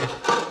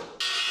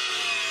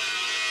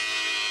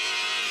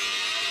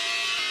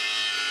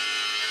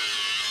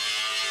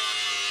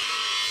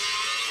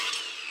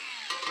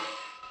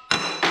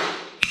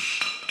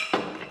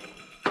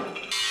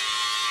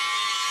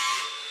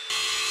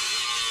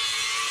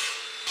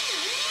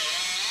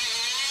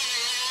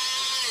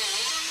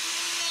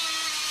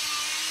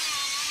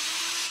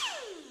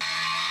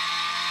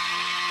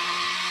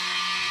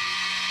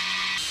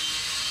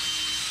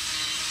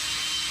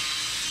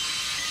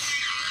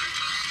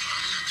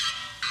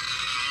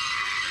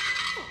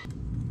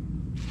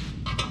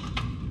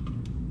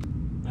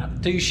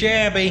 Not too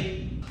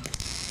shabby.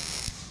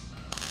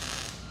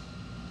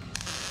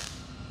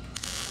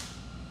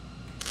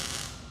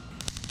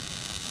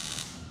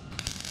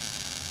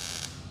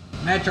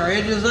 Match our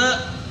edges up,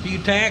 a few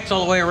tacks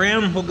all the way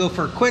around. We'll go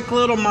for a quick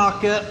little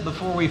mock-up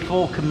before we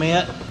full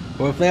commit.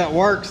 Well, if that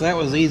works, that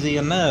was easy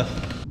enough.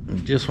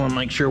 Just want to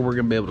make sure we're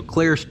gonna be able to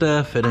clear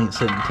stuff. It ain't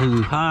sitting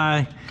too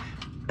high,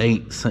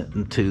 ain't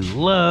sitting too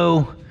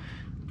low.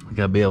 We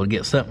gotta be able to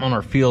get something on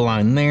our fuel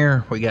line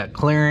there. We got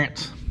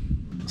clearance.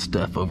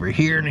 Stuff over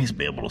here needs to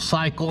be able to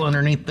cycle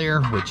underneath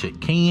there, which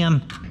it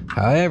can.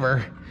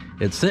 However,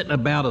 it's sitting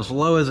about as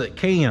low as it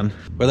can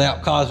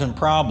without causing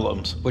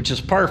problems, which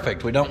is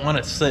perfect. We don't want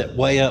it to sit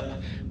way up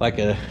like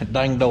a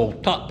danged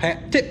old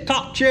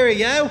tip-top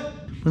Cheerio.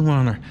 We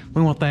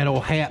want that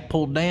old hat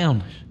pulled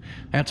down.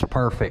 That's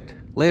perfect,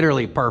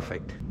 literally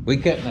perfect. We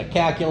couldn't have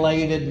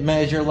calculated,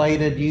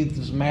 measurated,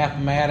 used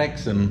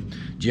mathematics and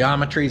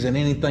geometries and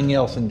anything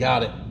else and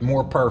got it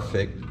more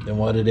perfect than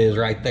what it is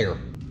right there.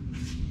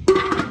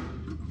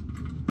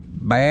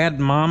 Bad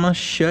mama,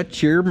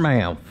 shut your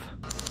mouth.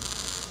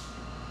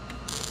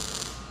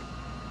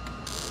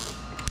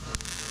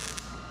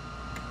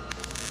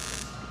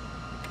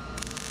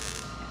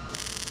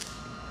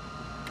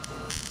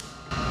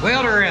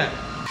 Welder it.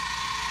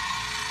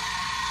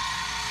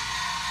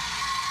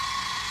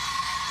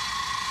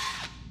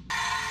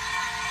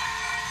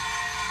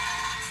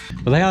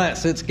 With how that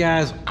sits,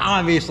 guys,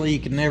 obviously you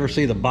can never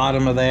see the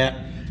bottom of that.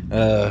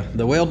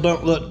 The weld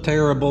don't look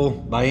terrible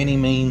by any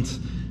means.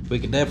 We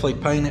could definitely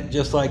paint it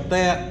just like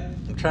that.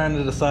 I'm trying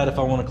to decide if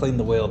I want to clean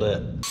the weld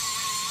up.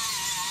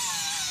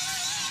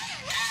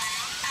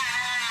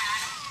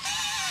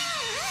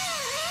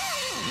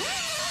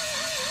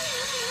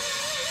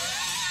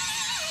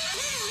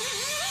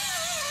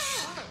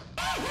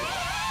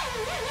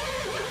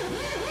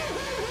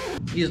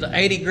 Used an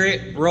 80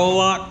 grit roll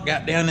lock,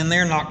 got down in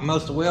there, knocked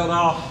most of the weld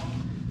off.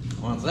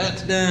 Once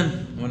that's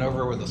done, went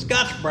over with a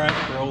Scotch-Brite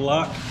roll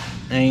lock,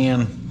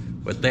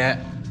 and with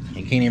that,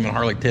 you can't even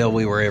hardly tell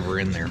we were ever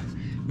in there.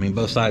 I mean,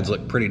 both sides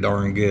look pretty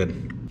darn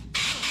good.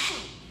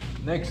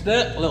 Next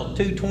up, a little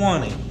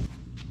 220.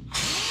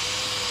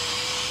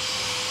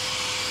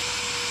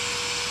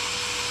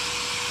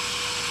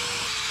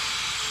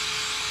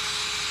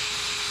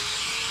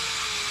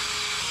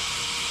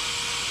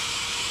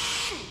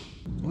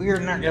 We're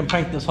not gonna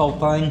paint this whole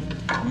thing.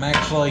 I'm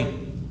actually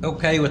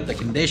okay with the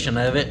condition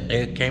of it.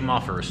 It came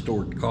off a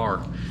restored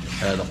car.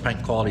 The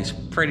paint quality's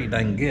pretty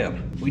dang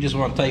good. We just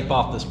want to tape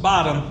off this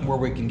bottom where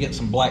we can get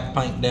some black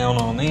paint down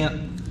on it.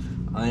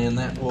 And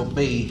that will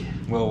be,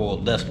 well, we'll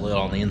dust it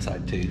on the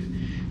inside too.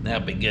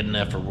 That'll be good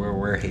enough for where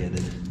we're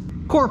headed.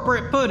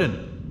 Corporate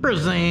pudding,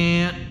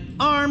 present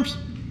arms,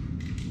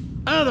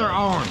 other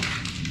arm,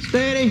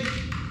 steady,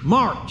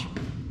 march.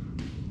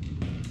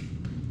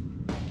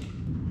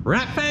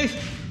 Right face,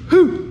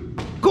 whoo,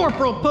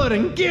 Corporal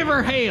Pudding, give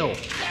her hell.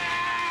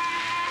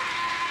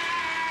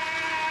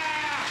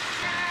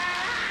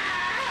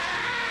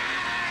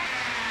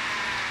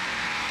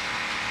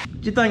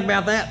 What you think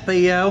about that,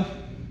 Theo?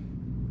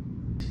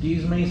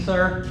 Excuse me,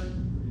 sir?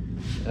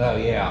 Oh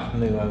yeah,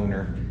 new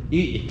owner.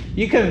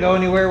 You couldn't go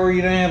anywhere where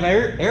you didn't have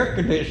air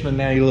conditioning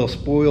now, you little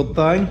spoiled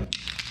thing.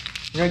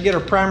 We're gonna get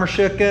our primer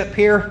shook up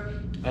here,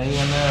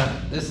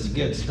 and this is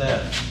good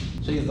stuff.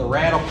 See the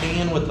rattle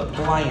can with the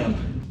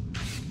plan.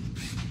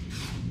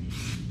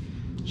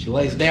 She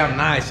lays down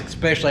nice,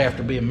 especially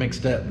after being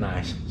mixed up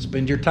nice.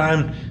 Spend your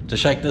time to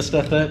shake this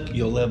stuff up,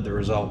 you'll love the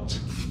results.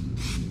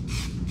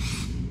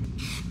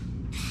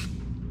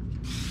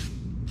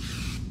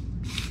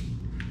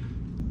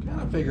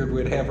 Kind of figured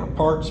we'd have our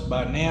parts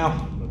by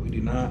now, but we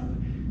do not.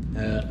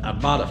 I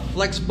bought a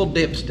flexible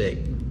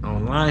dipstick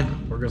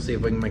online. We're gonna see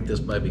if we can make this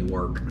baby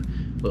work.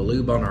 A little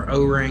lube on our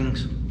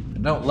O-rings. I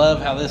don't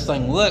love how this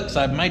thing looks.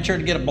 I've made sure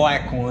to get a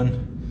black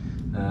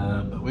one,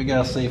 but we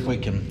gotta see if we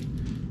can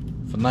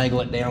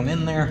finagle it down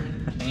in there,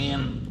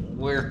 and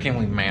where can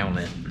we mount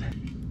it?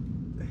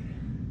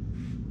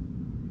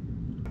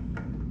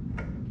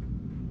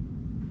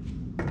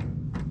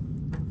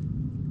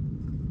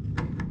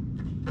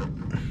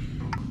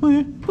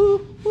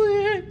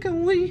 Where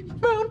can we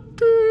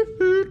mount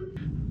it?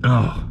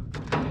 Oh,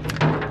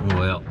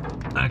 well,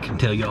 I can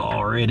tell y'all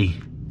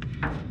already,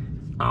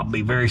 I'll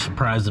be very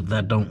surprised if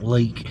that don't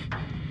leak.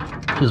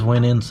 Just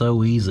went in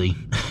so easy.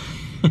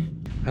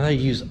 And they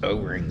use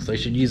O-rings. They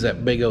should use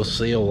that big old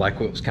seal like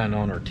what was kind of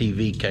on our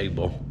TV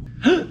cable.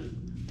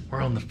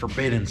 We're on the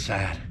forbidden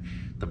side,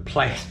 the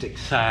plastic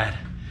side.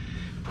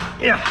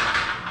 Yeah.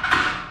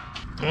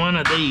 One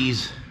of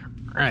these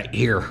right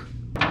here.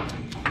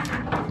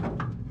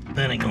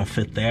 That ain't gonna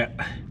fit that.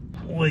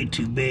 Way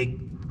too big.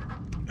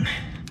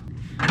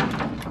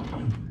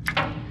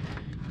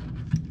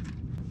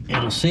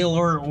 It'll seal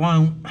or it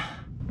won't.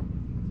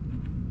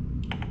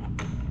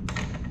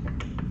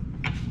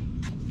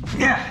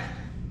 Yeah.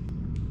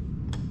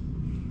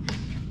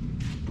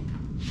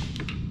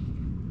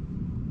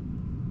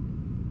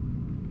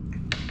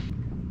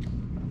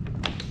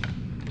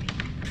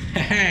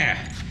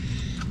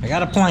 I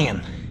got a plan.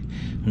 I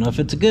don't know if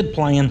it's a good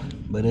plan,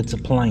 but it's a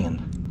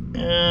plan.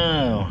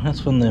 Oh,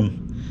 that's one of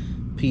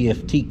them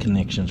PFT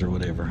connections or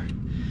whatever.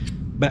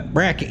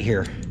 Bracket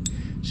here.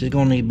 She's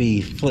gonna need to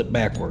be flipped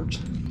backwards.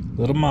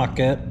 Little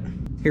mock-up.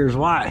 Here's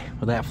why.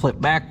 With that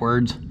flipped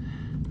backwards,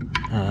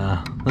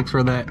 look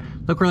where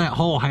that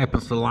hole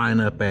happens to line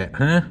up at,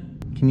 huh?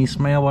 Can you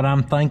smell what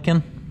I'm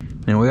thinking?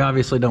 And we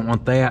obviously don't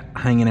want that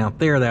hanging out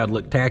there. That would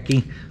look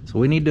tacky. So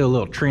we need to do a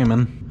little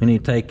trimming. We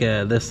need to take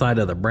this side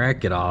of the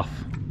bracket off.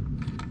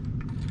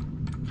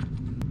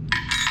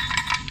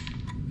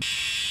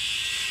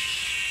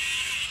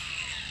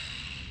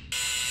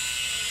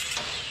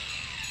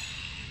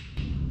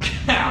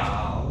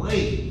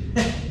 Golly.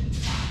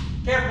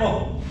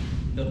 Careful.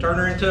 You'll turn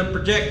her into a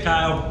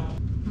projectile.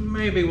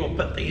 Maybe we'll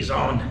put these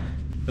on.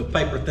 The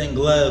paper thin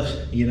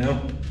gloves, you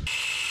know.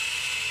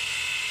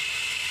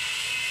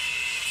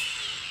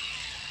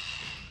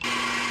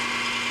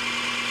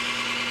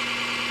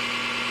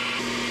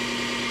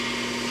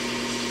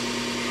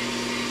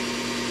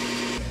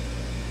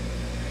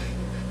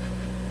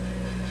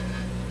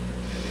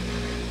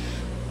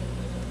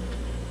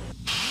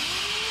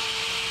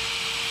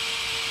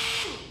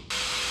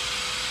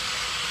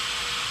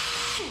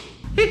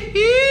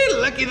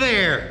 Looky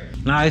there.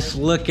 Nice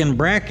looking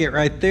bracket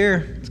right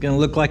there. It's gonna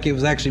look like it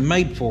was actually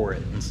made for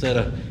it instead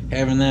of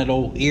having that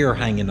old ear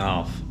hanging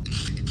off.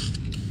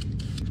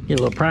 Get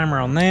a little primer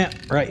on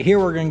that. Right here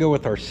we're gonna go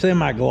with our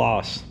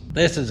semi-gloss.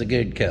 This is a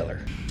good color.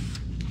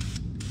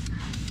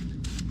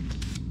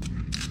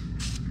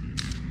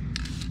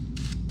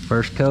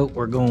 First coat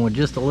we're going with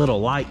just a little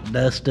light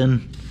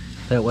dusting.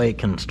 That way it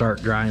can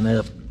start drying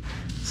up.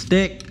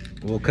 Stick,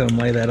 we'll come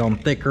lay that on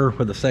thicker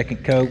with a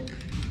second coat.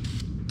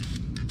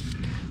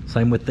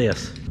 Same with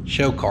this.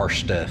 Show car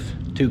stuff.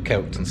 2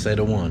 coats instead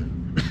of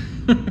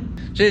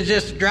 1. She's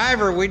just a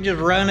driver. We just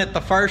run it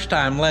the first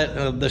time.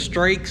 Let the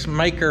streaks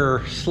make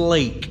her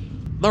sleek.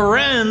 The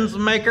runs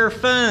make her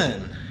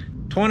fun.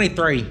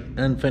 23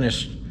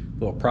 unfinished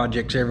little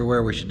projects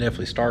everywhere. We should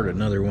definitely start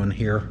another one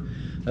here.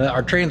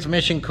 Our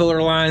transmission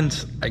cooler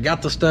lines. I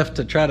got the stuff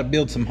to try to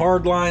build some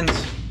hard lines.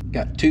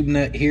 Got tube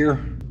nut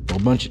here. A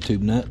bunch of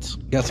tube nuts.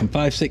 Got some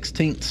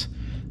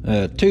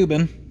 5/16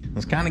 tubing. I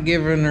was kind of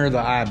giving her the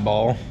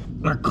eyeball.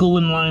 Our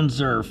cooling lines,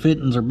 our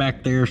fittings are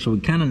back there, so we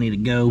kind of need to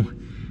go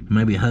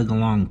maybe hug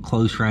along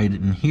close right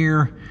in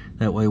here.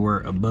 That way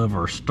we're above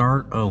our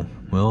start. Oh,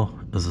 well,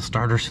 is the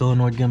starter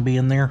solenoid gonna be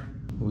in there?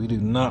 We do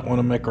not want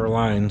to make our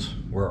lines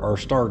where our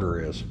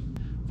starter is.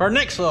 For our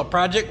next little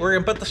project, we're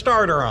gonna put the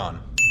starter on.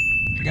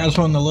 I got us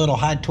one of the little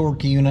high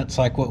torque units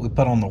like what we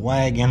put on the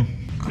wagon.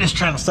 Just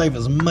trying to save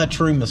as much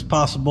room as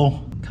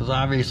possible, because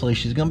obviously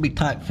she's gonna be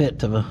tight fit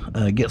to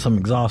get some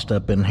exhaust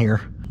up in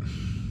here.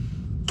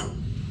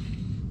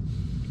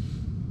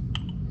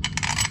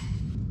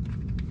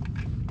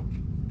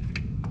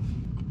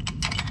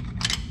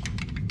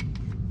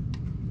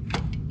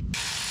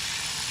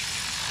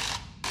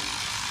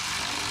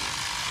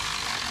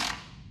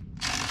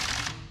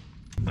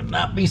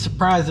 Not be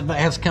surprised if that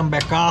has to come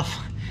back off.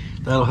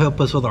 That'll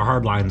help us with our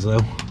hard lines though.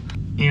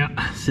 Yeah,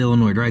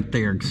 solenoid right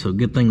there. So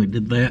good thing we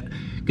did that.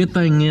 Good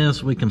thing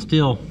is we can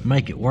still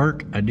make it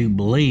work. I do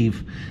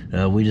believe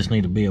we just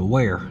need to be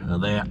aware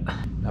of that.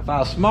 If I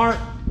was smart,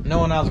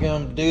 knowing I was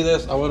going to do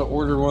this, I would have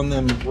ordered one of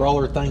them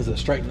roller things that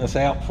straighten this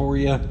out for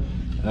you.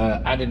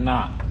 I did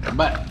not,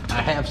 but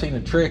I have seen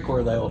a trick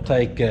where they will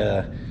take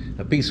a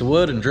piece of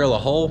wood and drill a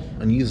hole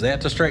and use that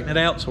to straighten it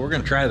out. So we're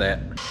going to try that.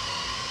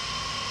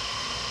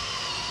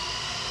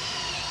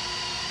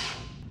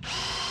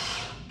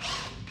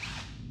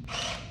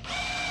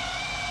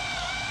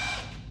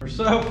 We're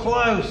so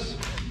close.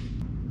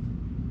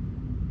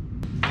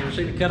 You ever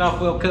seen a cutoff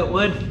wheel cut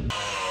wood?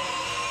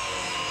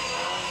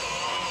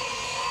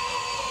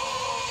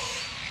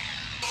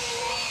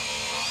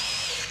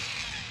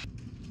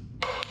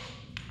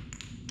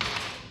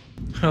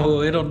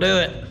 Oh, it'll do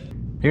it.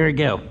 Here we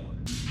go.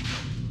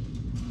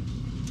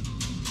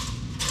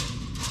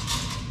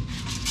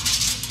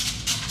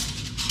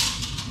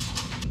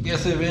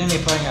 Guess if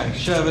anything, I can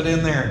shove it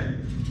in there,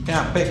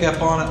 kind of pick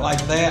up on it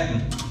like that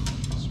and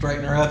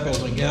straighten her up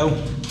as we go.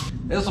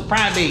 This will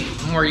probably be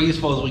more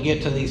useful as we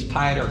get to these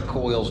tighter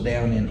coils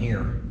down in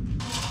here.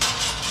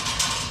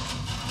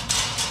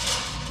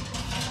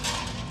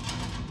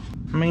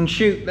 I mean,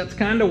 shoot, that's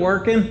kind of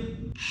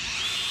working.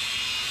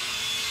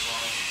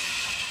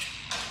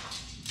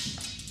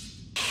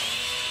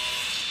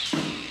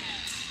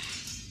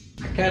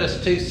 cut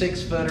us 2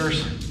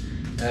 6-footers.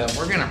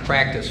 We're gonna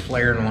practice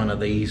flaring one of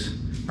these,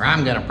 or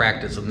I'm gonna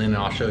practice, and then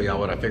I'll show y'all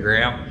what I figure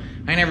out.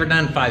 I ain't never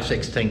done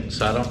 5/16,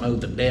 so I don't know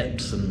the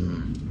depths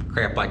and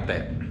crap like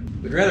that.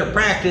 We'd rather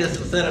practice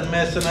instead of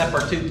messing up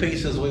our 2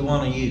 pieces we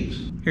wanna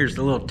use. Here's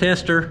the little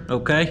tester,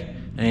 okay?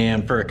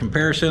 And for a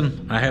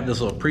comparison, I have this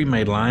little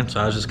pre-made line,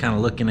 so I was just kind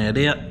of looking at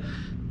it,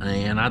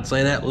 and I'd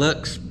say that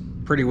looks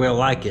pretty well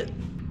like it.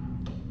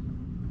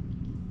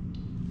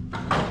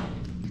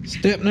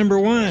 Step number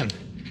 1,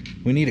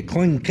 we need a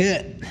clean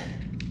cut.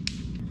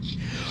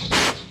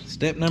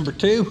 Step number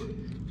 2,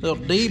 little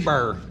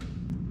deburr.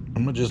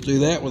 I'm gonna just do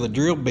that with a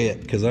drill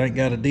bit because I ain't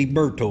got a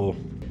deburr tool.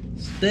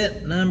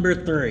 Step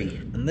number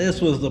 3, and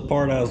this was the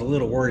part I was a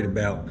little worried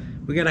about.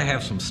 We gotta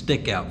have some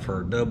stick out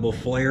for a double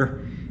flare,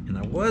 and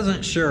I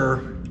wasn't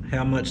sure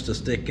how much to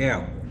stick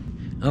out.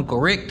 Uncle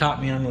Rick taught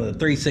me on the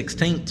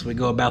 3/16, we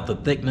go about the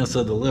thickness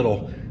of the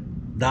little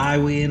die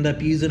we end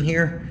up using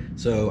here.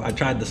 So I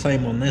tried the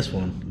same on this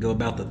one, go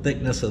about the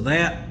thickness of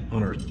that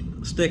on our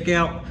stick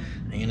out,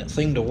 and it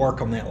seemed to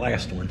work on that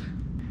last one.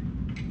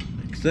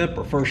 Next up,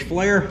 our first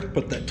flare,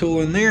 put that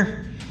tool in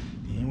there,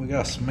 and we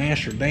gotta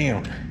smash her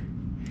down.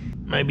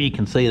 Maybe you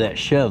can see that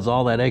shoves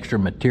all that extra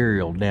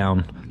material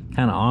down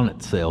kind of on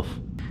itself.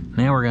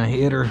 Now we're gonna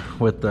hit her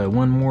with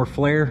one more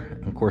flare.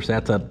 Of course,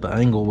 that's at the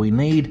angle we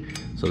need,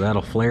 so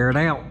that'll flare it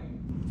out.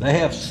 They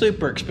have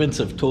super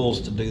expensive tools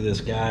to do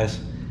this, guys.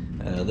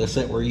 This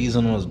set we're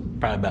using was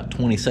probably about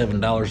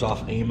 $27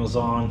 off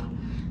Amazon,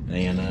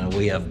 and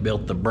we have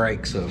built the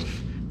brakes of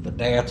the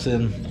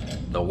Datsun,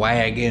 the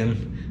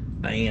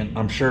wagon, and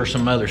I'm sure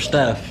some other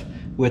stuff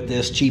with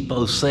this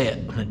cheapo set.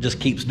 It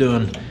just keeps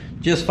doing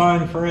just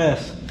fine for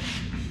us.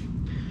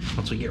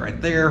 Once we get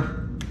right there, a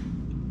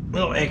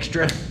little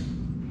extra.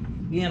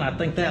 Again, I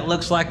think that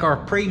looks like our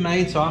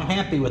pre-made, so I'm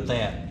happy with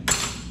that.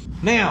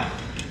 Now,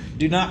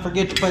 do not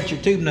forget to put your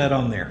tube nut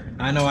on there.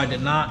 I know I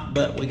did not,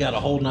 but we got a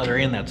whole nother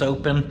end that's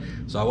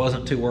open, so I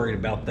wasn't too worried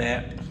about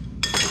that.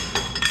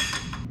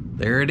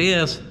 There it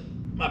is.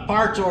 My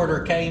parts order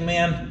came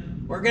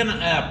in. We're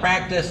gonna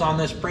practice on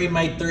this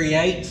pre-made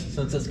 3/8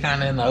 since it's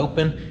kind of in the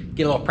open.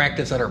 Get a little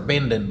practice at our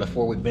bending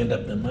before we bend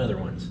up them other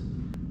ones.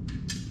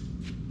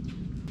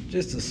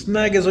 Just as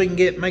snug as we can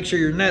get, make sure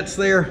your nut's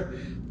there.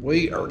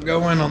 We are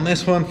going on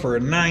this one for a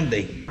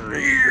 90.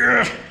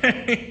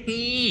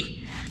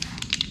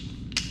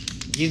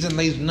 Using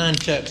these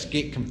nunchucks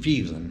get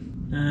confusing.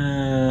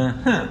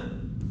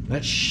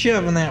 That's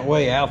shoving that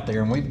way out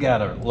there, and we've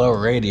got a lower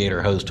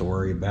radiator hose to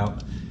worry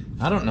about.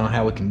 I don't know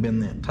how we can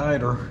bend that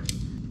tighter.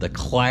 The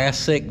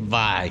classic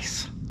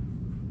vise.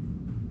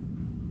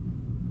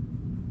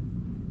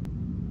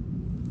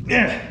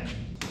 Yeah.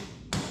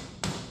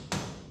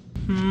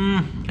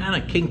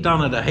 Kind of kinked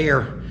on it a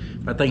hair,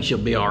 but I think she'll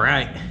be all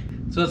right.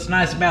 So what's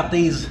nice about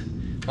these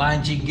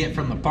lines you can get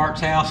from the parts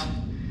house,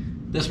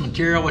 this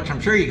material, which I'm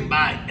sure you can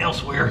buy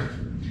elsewhere,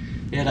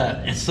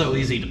 it's so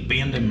easy to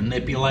bend and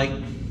manipulate.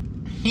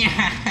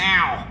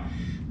 Yeah,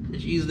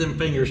 just use them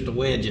fingers to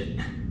wedge it.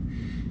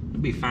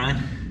 It'll be fine.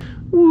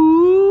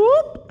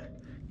 Whoop!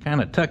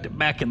 Kind of tucked it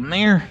back in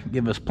there,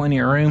 give us plenty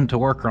of room to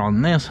work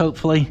on this,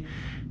 hopefully.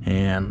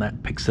 And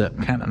that picks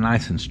up kind of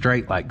nice and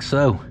straight like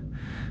so.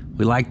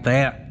 We like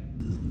that.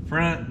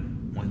 Front,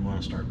 we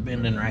want to start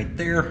bending right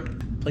there.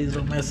 Please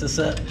don't mess this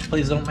up.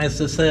 Please don't mess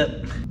this up.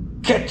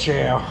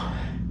 Ka-chow.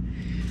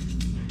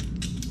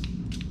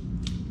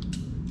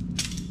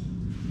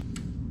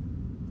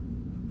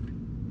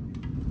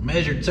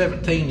 Measured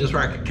 17 just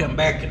where I could come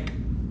back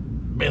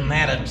and bend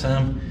that up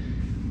some,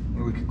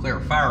 where we could clear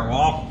a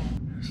firewall.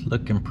 It's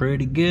looking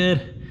pretty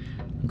good.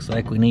 Looks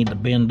like we need to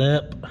bend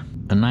up.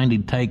 A 90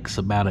 takes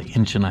about 1.5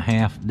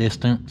 inches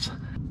distance.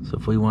 So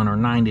if we want our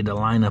 90 to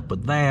line up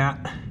with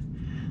that,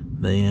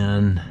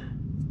 then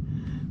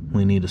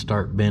we need to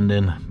start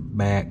bending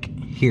back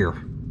here.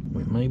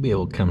 We may be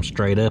able to come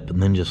straight up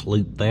and then just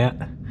loop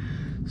that.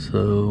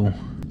 So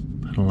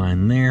put a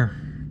line there,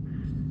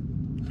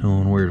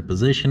 knowing where to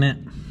position it.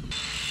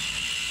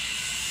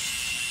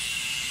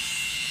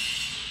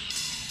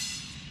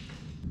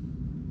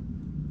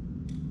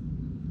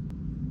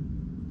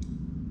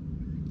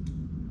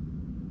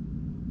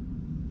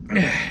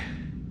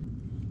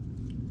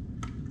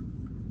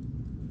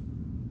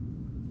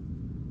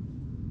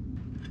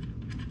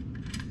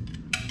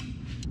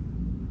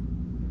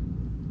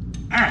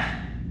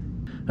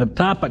 Up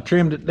top, I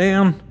trimmed it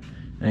down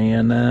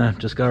and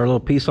just got our little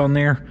piece on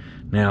there.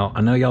 Now,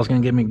 I know y'all's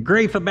gonna give me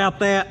grief about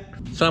that.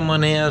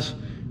 Someone is,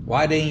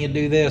 why didn't you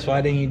do this?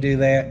 Why didn't you do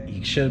that?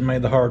 You should have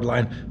made the hard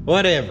line.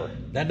 Whatever,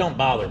 that don't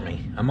bother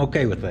me. I'm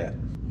okay with that.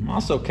 I'm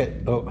also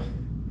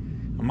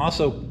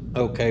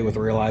okay with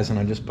realizing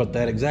I just put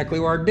that exactly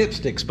where our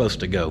dipstick's supposed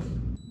to go.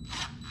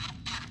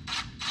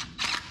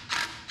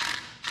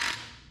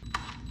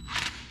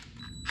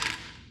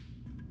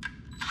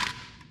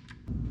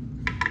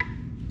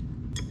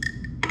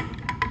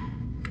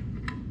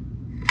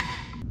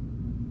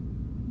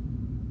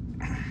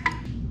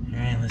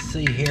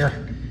 See here,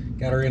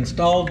 got her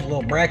installed, a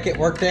little bracket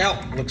worked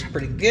out, looks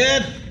pretty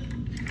good.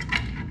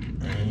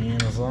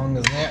 And as long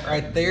as that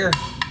right there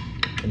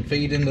can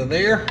feed into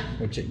there,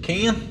 which it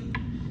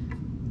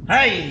can.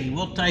 Hey,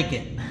 we'll take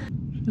it.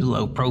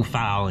 Low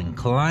profile and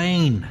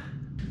clean.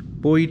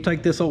 Boy, you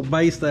take this old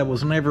base that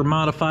was never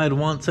modified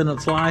once in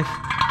its life,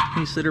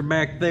 you sit her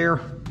back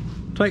there,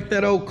 take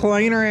that old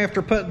cleaner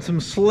after putting some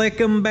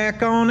slickum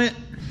back on it,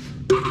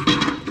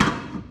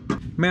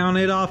 mount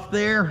it off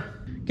there,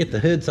 get the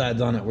hood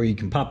sides on it where you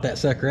can pop that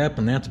sucker up,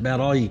 and that's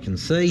about all you can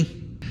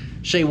see.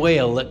 She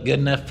will look good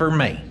enough for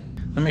me.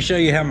 Let me show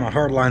you how my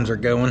hard lines are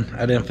going.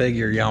 I didn't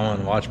figure y'all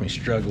wouldn't watch me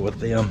struggle with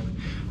them.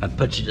 I'd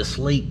put you to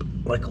sleep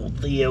like old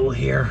Theo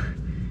here.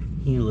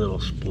 You little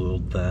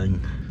spoiled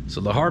thing.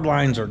 So the hard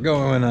lines are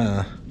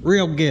going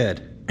real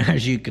good,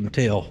 as you can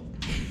tell.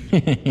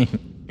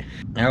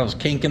 I was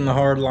kinking the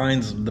hard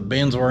lines. The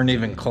bends weren't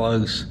even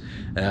close.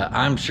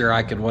 I'm sure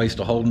I could waste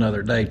a whole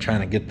nother day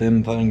trying to get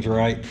them things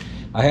right.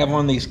 I have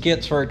one of these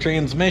kits for a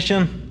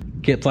transmission.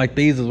 Kits like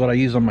these is what I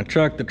use on my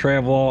truck to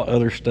travel, all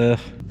other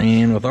stuff.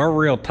 And with our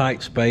real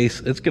tight space,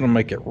 it's gonna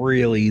make it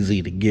real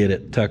easy to get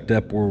it tucked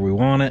up where we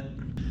want it.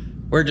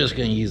 We're just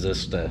gonna use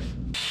this stuff.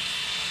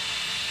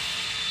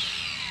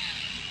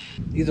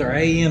 These are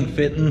AN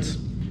fittings.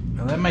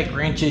 Now they make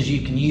wrenches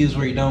you can use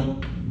where you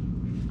don't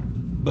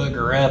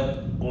booger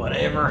up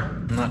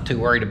whatever. I'm not too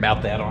worried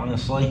about that,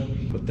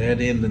 honestly. Put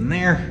that end in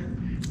there.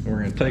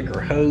 We're gonna take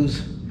our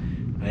hose,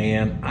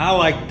 and I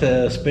like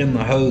to spin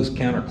the hose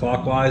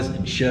counterclockwise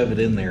and shove it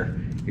in there.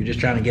 You're just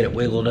trying to get it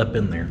wiggled up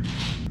in there.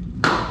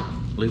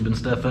 Lubing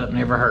stuff up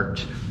never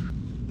hurts.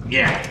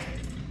 Yeah.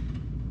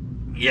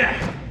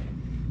 Yeah.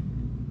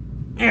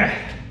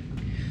 Yeah.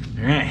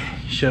 All right,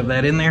 shove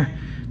that in there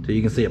till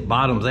you can see it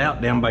bottoms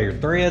out down by your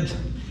threads.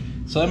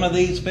 Some of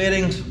these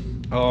fittings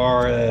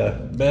are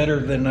better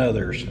than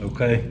others,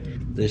 okay?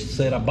 This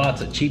set I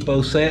bought's a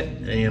cheapo set,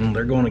 and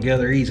they're going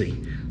together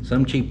easy.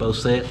 Some cheapo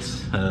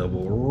sets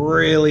will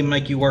really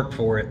make you work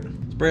for it.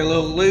 Spray a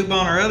little lube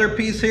on our other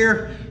piece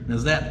here, and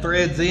as that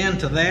threads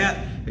into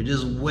that, it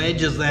just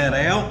wedges that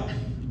out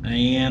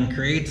and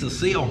creates a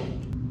seal.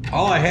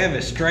 All I have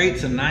is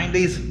straights and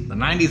 90s. The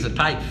 90s a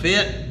tight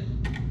fit,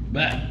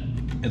 but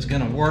it's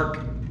gonna work,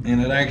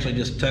 and it actually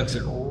just tucks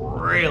it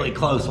really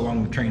close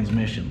along the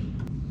transmission.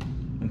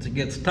 Once it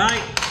gets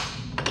tight,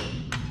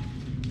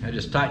 I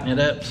just tighten it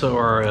up so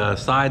our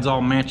sides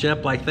all match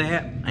up like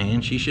that,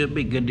 and she should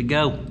be good to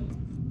go.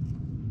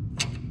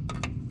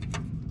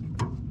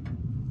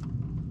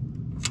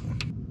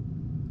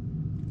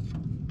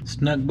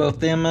 Snug both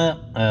them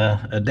up.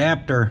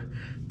 Adapter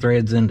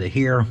threads into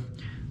here,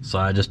 so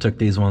I just took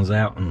these ones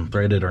out and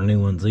threaded our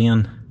new ones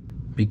in.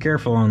 Be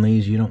careful on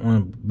these, you don't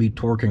want to be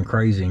torquing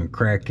crazy and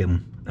crack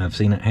them. I've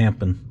seen it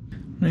happen.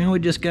 Now we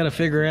just got to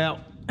figure out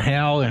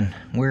how and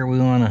where we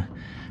want to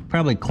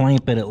probably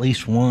clamp it at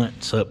least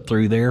once up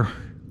through there.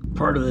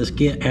 Part of this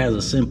kit has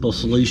a simple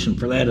solution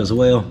for that as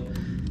well.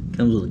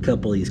 Comes with a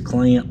couple of these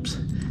clamps.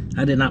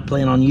 I did not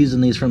plan on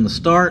using these from the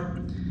start.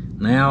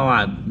 Now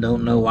I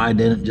don't know why I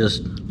didn't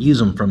just use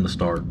them from the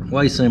start.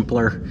 Way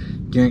simpler.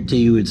 Guarantee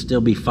you would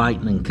still be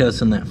fighting and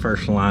cussing that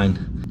first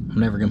line. I'm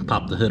never gonna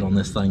pop the hood on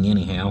this thing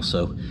anyhow,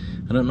 so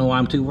I don't know why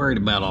I'm too worried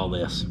about all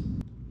this.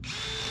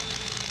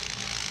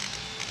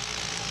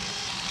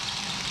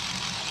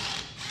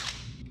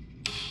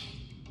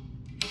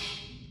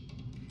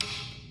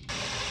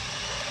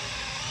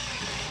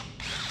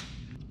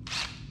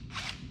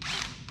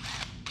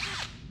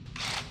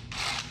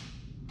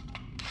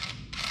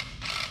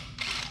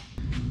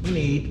 We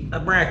need a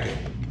bracket.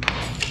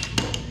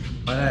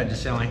 What did I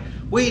just sound like?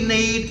 We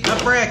need a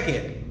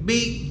bracket.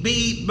 Beat,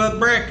 beat, but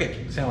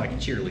bracket. Sound like a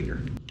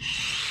cheerleader.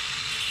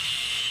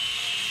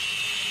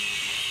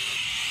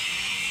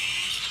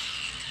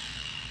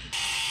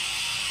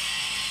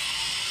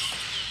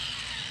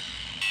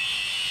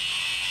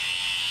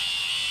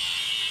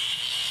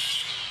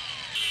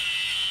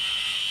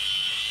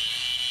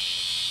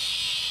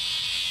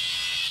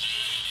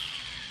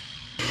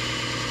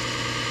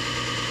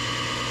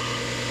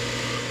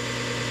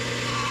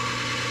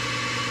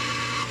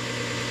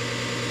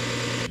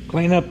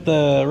 Clean up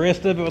the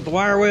rest of it with the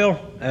wire wheel.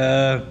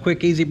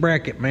 Quick, easy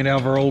bracket made out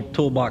of our old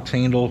toolbox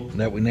handle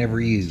that we never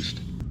used.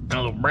 A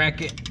little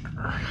bracket.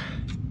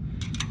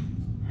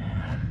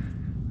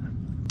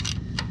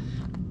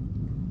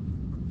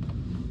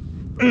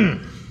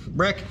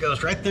 Bracket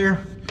goes right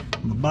there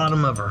on the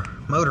bottom of our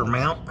motor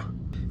mount.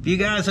 If you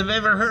guys have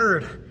ever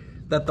heard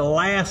that the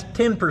last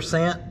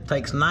 10%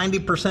 takes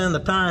 90% of the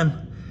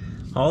time,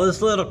 all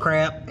this little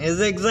crap is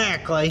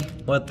exactly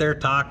what they're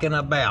talking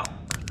about.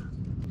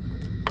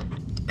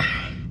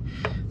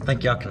 I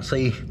think y'all can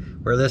see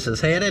where this is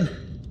headed.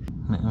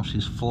 Now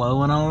she's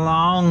flowing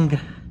along.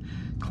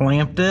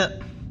 Clamped it.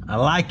 I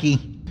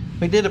likey.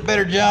 We did a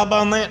better job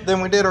on that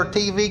than we did our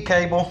TV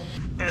cable.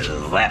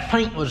 That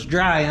paint was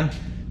drying.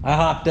 I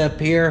hopped up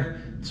here,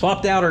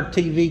 swapped out our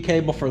TV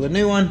cable for the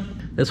new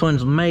one. This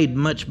one's made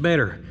much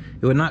better.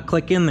 It would not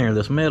click in there.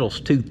 This metal's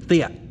too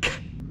thick.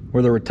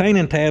 Where the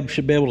retaining tab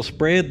should be able to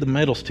spread, the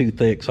metal's too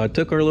thick. So I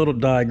took our little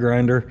die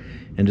grinder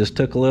and just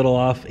took a little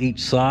off each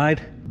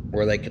side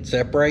where they could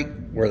separate,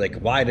 where they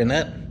could widen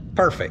up.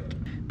 Perfect.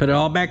 put it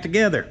all back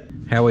together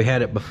how we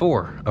had it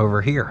before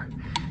over here.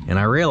 And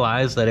I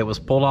realized that it was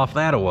pulled off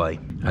that way.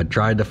 I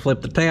tried to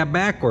flip the tab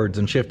backwards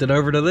and shift it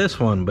over to this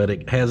one, but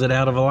it has it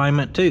out of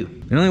alignment too.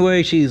 The only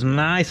way she's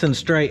nice and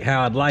straight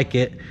how I'd like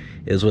it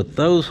is with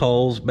those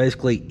holes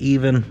basically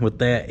even with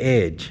that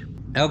edge.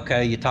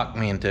 Okay, you talked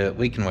me into it.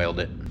 We can weld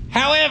it.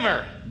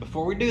 However,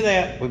 before we do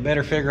that, we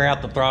better figure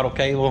out the throttle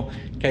cable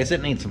in case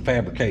it needs some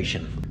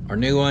fabrication. Our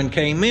new one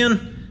came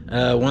in.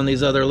 One of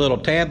these other little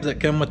tabs that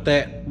come with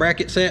that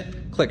bracket set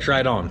clicks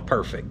right on.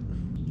 Perfect.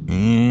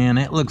 And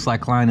it looks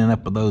like lining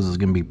up with those is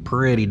going to be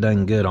pretty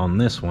dang good on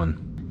this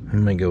one.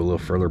 Let me go a little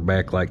further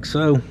back like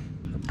so.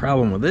 The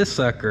problem with this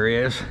sucker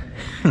is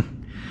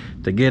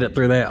to get it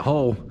through that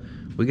hole,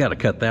 we got to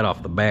cut that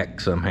off the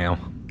back somehow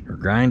or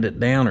grind it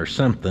down or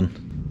something,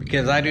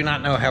 because I do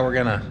not know how we're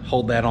going to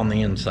hold that on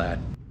the inside.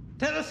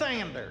 To the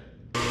sander.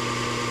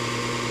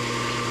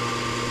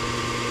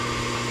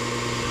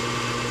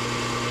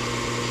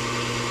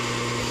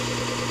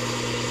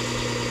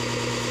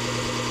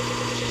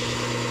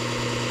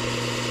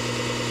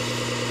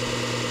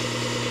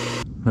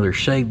 Another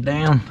shave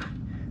down.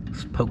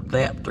 Let's poke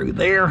that through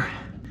there.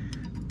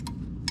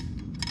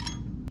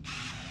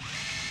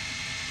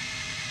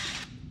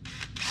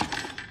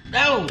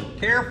 Oh,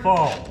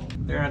 careful.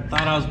 There, I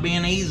thought I was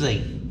being easy.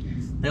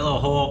 That little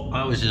hole,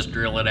 I was just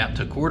drill it out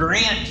to 1/4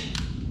 inch.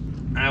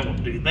 I will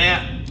do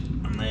that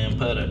and then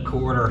put a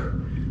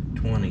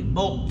 1/4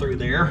 bolt through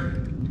there.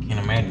 Can't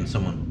imagine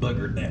someone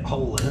boogered that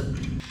hole up.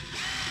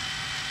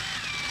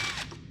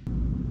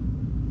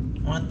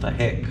 What the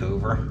heck,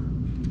 Cover?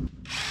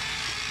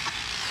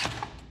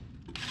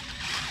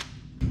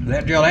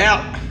 That drilled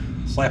out,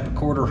 slap a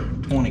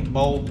 1/4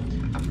 bolt.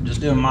 I'm just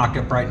doing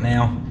mock-up right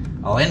now.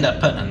 I'll end up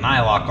putting a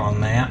nylock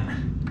on that,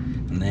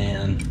 and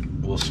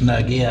then we'll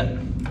snug it,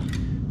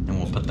 and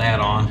we'll put that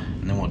on,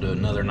 and then we'll do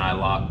another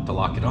nylock to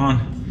lock it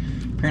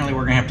on. Apparently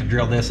we're gonna have to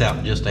drill this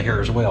out just a hair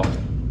as well,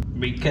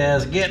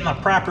 because getting a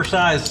proper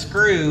size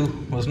screw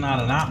was not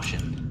an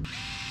option.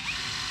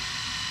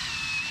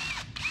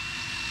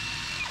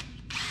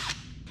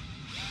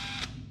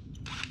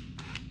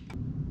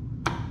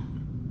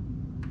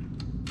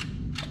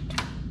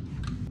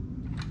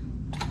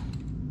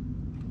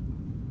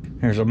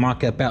 There's a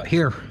mock-up out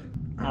here.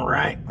 All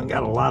right, I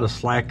got a lot of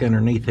slack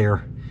underneath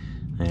here,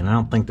 and I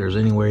don't think there's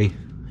any way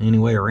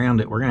around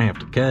it. We're gonna have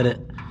to cut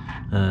it.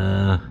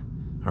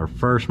 Our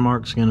first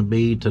mark's gonna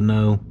be to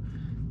know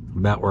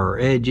about where our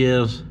edge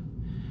is.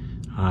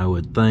 I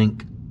would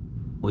think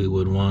we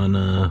would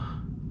wanna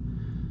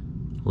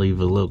leave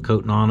a little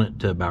coating on it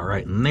to about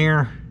right in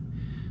there.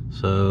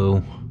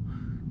 So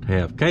to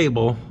have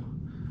cable,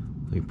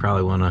 we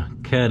probably wanna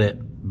cut it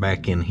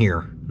back in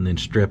here and then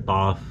strip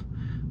off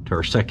to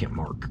our second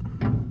mark.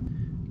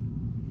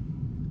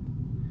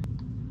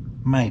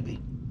 Maybe.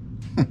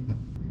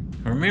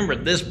 Remember,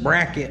 this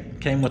bracket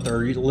came with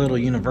our little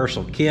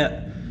universal kit,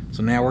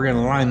 so now we're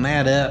gonna line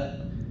that up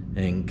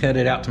and cut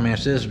it out to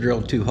match this.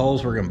 Drill 2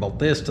 holes. We're gonna bolt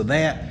this to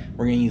that.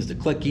 We're gonna use the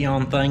clicky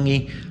on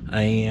thingy,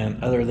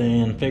 and other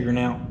than figuring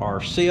out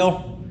our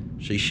seal,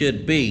 she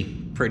should be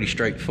pretty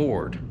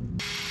straightforward.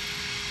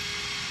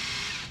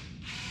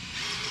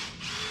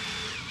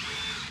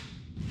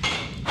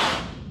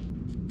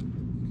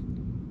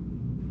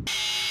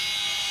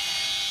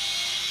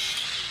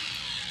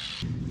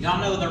 Y'all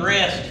know the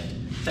rest.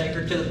 Take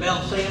her to the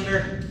belt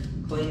sander,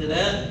 clean it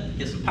up,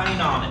 get some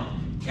paint on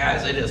it.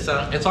 Guys, it's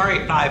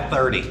already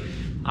 5:30.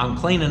 I'm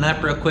cleaning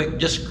up real quick,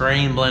 just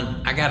scrambling.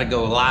 I gotta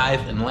go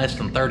live in less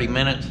than 30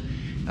 minutes.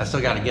 I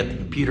still gotta get the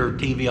computer,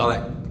 TV, all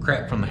that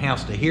crap from the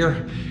house to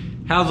here.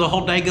 How's the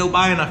whole day go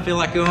by and I feel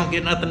like I won't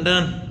get nothing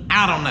done?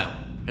 I don't know.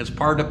 It's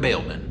part of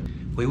building.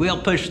 We will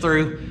push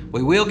through.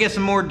 We will get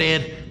some more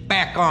dead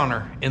back on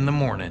her in the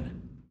morning.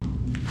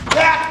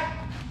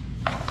 Ah!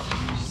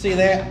 See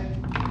that?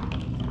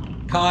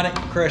 Caught it,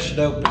 crushed it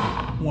open,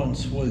 one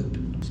swoop.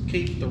 Let's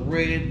keep the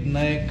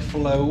redneck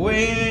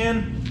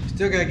flowing.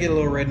 Still gotta get a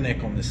little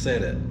redneck on this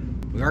setup.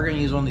 We are gonna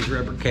use one of these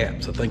rubber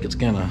caps. I think it's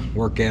gonna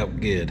work out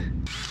good.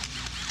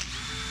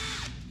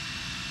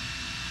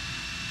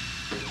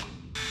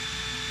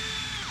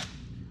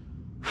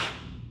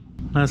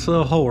 Nice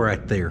little hole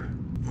right there.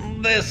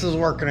 This is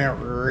working out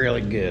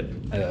really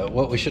good.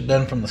 What we should have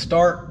done from the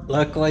start,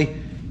 luckily,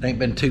 it ain't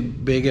been too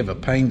big of a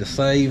pain to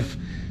save.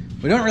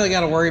 We don't really got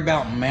to worry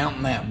about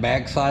mounting that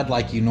backside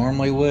like you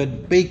normally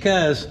would,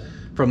 because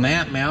from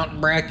that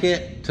mount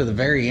bracket to the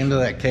very end of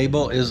that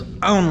cable is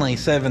only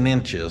 7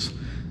 inches.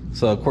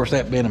 So of course,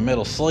 that being a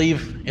middle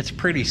sleeve, it's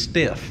pretty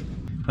stiff.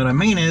 What I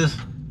mean is,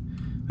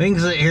 we can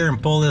sit here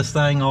and pull this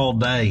thing all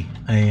day,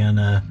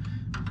 and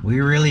we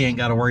really ain't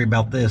got to worry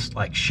about this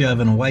like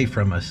shoving away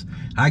from us.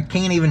 I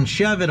can't even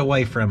shove it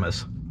away from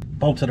us.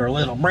 Bolted our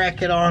little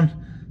bracket on,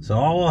 so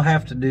all we'll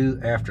have to do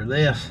after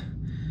this,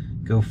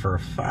 go for a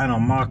final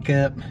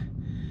mock-up,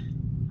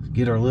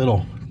 get our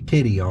little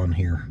kitty on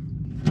here.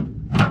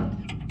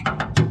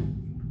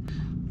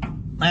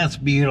 That's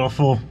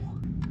beautiful.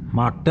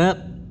 Mocked up,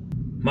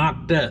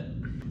 mocked up.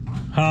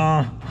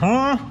 Huh?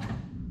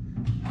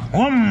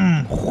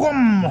 Whum,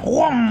 whum,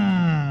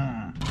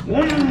 whum.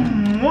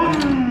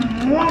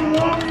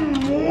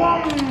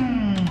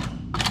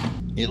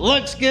 It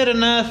looks good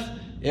enough.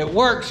 It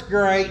works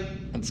great.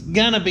 It's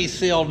gonna be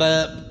sealed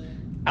up.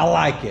 I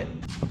like it.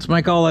 Let's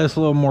make all this a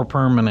little more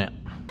permanent.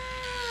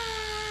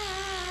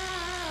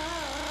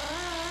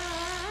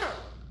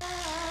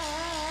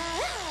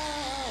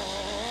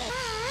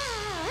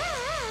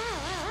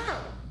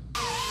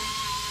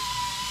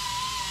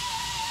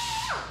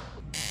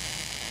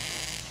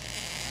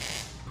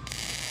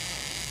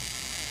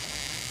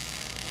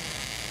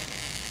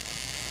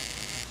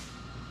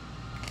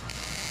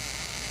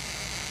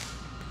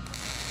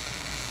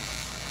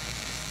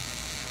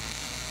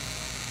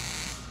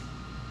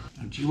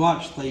 If you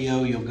watch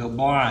Theo, you'll go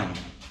blind.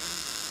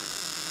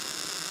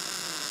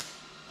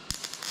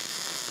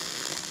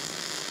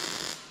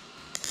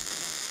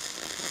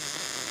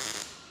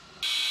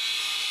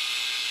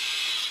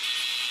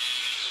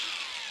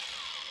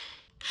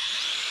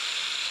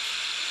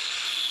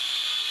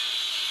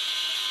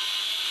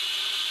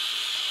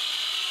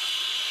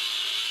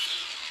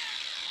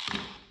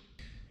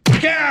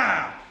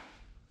 Yeah!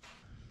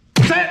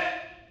 Set!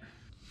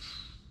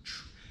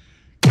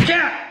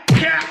 Yeah!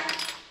 Yeah!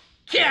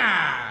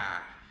 Yeah!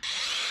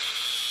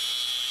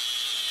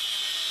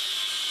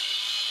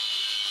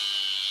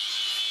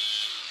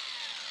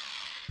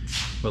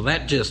 Well,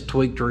 that just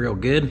tweaked real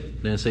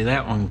good. Didn't see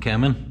that one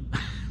coming.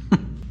 I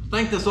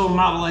think this old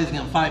Model A is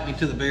gonna fight me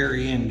to the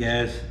very end,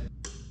 guys.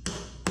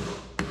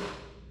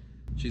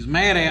 She's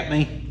mad at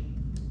me.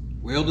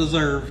 Well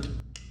deserved.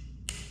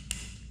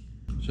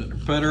 Shouldn't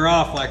have put her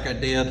off like I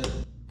did.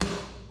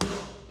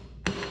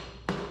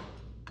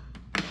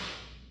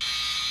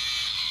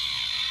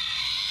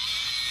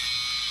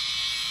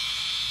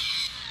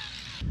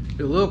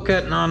 Do a little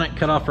cutting on it,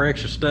 cut off our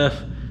extra stuff.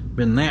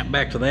 Been that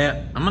back to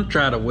that. I'm gonna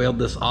try to weld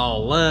this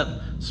all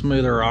up,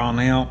 smooth her on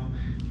out.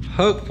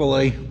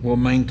 Hopefully we'll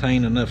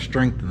maintain enough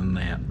strength in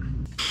that.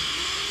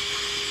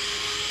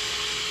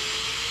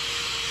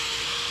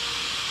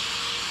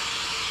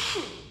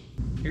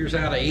 Here's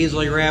how to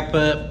easily wrap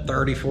up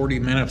 30, 40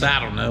 minutes,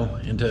 I don't know,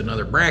 into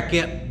another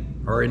bracket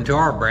or into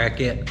our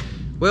bracket.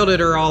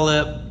 Welded her all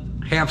up,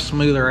 half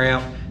smooth her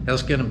out.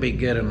 That's gonna be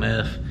good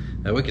enough.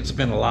 We could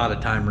spend a lot of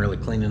time really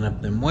cleaning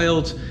up them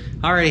welds.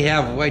 I already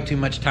have way too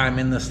much time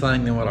in this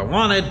thing than what I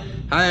wanted.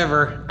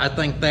 However, I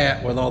think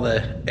that with all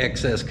the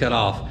excess cut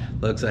off,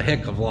 looks a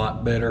heck of a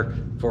lot better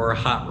for a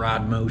hot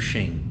rod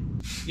machine.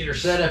 Get her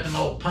set up in the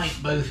old paint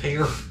booth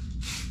here.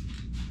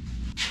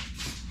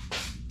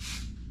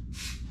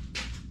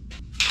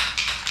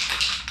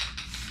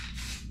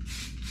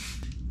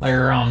 Lay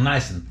her on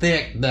nice and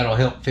thick. That'll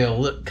help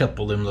fill a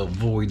couple of them little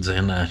voids,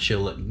 and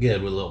she'll look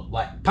good with a little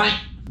black paint.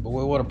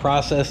 Boy, what a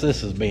process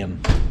this has been.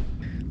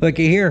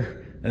 Looky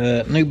here,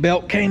 new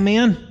belt came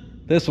in.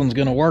 This one's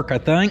gonna work, I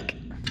think.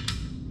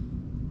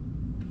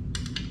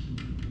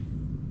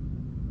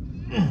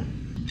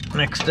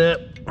 Next up,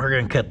 we're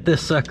gonna cut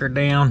this sucker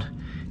down.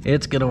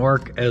 It's gonna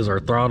work as our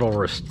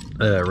throttle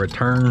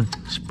return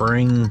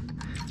spring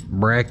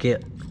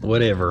bracket,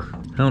 whatever.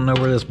 I don't know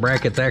where this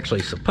bracket's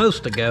actually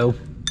supposed to go,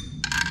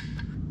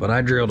 but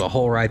I drilled a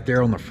hole right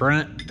there on the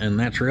front, and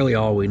that's really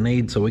all we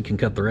need, so we can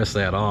cut the rest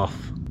of that off.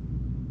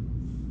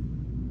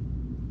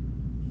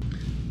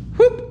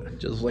 Whoop!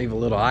 Just leave a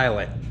little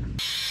eyelet.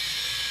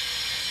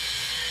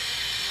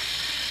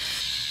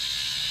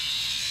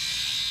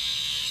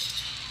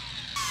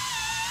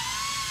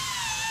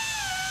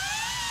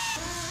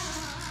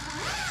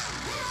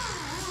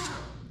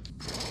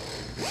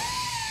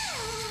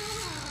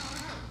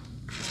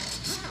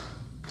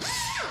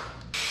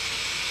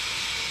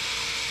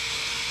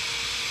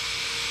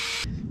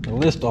 The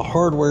list of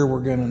hardware we're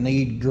gonna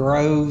need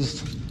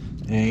grows,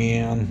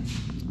 and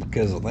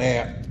because of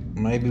that,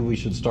 maybe we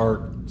should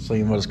start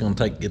seeing what it's gonna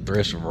take to get the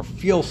rest of our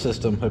fuel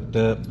system hooked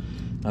up.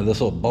 This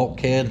little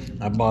bulkhead,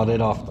 I bought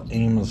it off of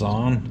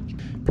Amazon.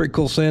 Pretty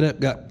cool setup.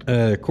 Got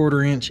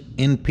 1/4 inch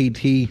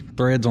NPT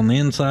threads on the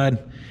inside,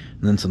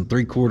 and then some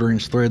 3/4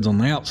 inch threads on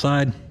the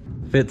outside.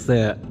 Fits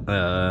that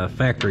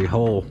factory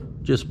hole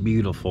just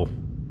beautiful.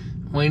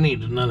 We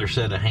need another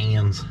set of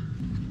hands.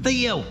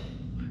 Theo,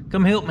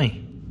 come help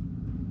me.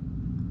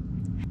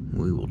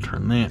 We will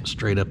turn that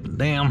straight up and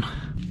down,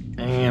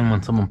 and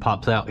when someone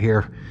pops out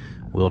here,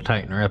 we'll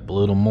tighten her up a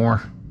little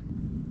more.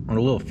 Our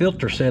little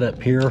filter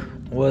setup here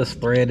was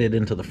threaded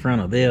into the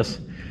front of this.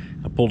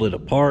 I pulled it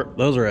apart.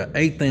 Those are an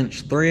 1/8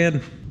 inch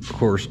thread. Of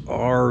course,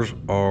 ours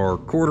are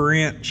 1/4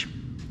 inch.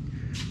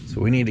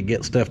 So we need to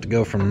get stuff to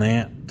go from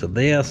that to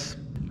this.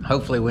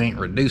 Hopefully we ain't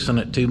reducing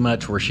it too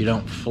much where she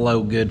don't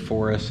flow good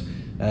for us.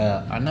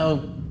 I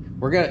know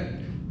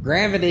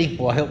gravity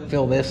will help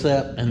fill this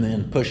up and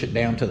then push it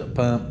down to the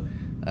pump.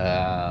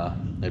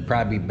 It'd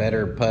probably be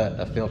better to put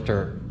a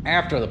filter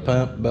after the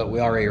pump, but we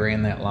already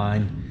ran that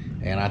line,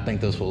 and I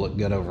think this will look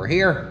good over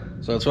here,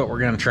 so that's what we're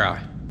gonna try.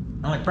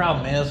 Only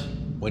problem is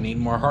we need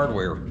more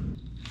hardware.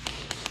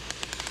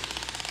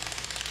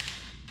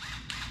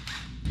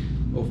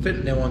 Well,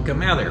 fit that one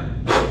come out there.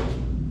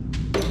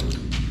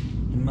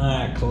 In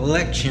my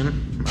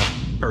collection, my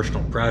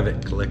personal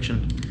private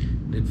collection,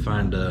 Did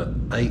find a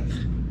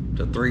 1/8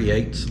 to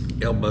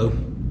 3/8 elbow.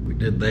 We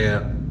did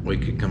that. We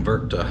could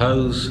convert to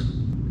hose,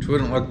 which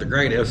wouldn't look the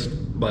greatest,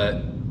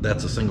 but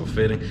that's a single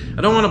fitting.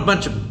 I don't want a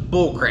bunch of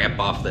bull crap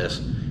off this.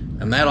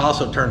 And that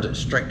also turns it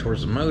straight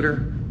towards the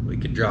motor. We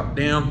could drop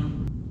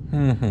down.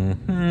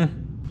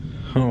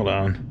 Hold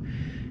on.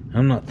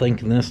 I'm not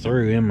thinking this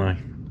through, am I?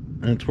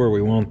 That's where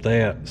we want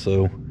that,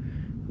 so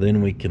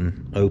then we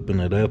can open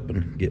it up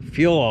and get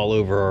fuel all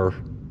over our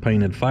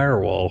painted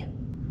firewall.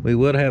 We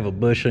would have a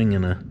bushing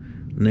and a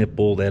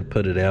nipple that'd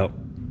put it out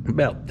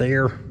about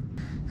there.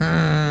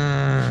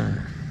 I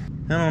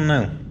don't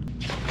know.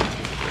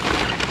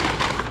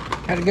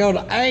 Had to go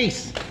to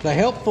Ace, the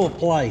helpful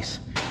place.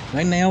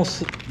 They now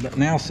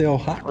sell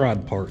hot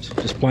rod parts.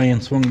 Just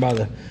playing, swung by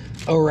the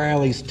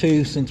O'Reilly's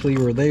too since we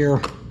were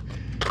there.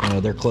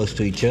 They're close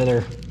to each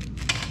other.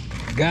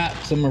 Got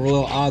some of the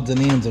little odds and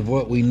ends of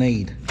what we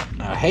need.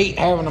 I hate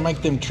having to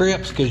make them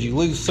trips because you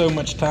lose so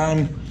much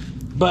time,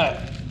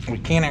 but we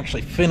can't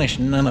actually finish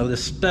none of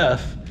this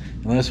stuff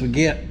unless we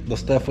get the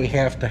stuff we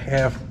have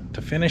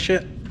to finish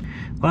it.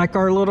 Like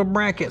our little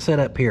bracket set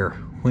up here,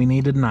 we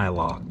needed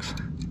nylocks.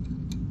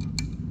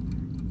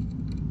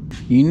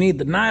 You need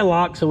the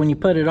nylock so when you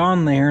put it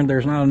on there,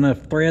 there's not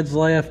enough threads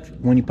left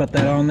when you put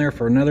that on there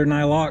for another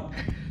nylock.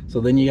 So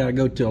then you gotta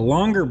go to a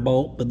longer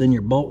bolt, but then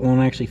your bolt won't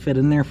actually fit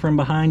in there from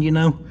behind, you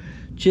know?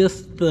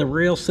 Just the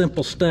real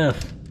simple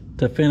stuff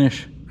to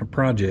finish a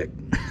project.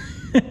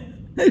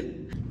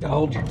 Gotta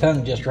hold your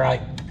tongue just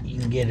right, you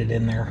can get it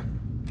in there.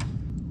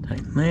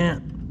 Tighten that,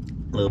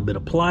 a little bit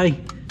of play.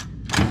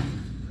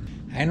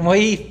 And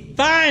we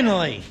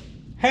finally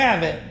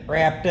have it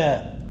wrapped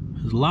up.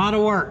 It was a lot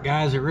of work,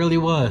 guys, it really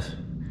was.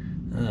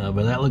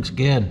 But that looks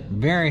good.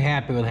 Very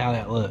happy with how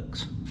that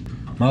looks.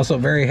 I'm also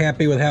very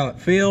happy with how it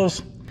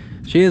feels.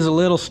 She is a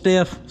little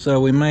stiff,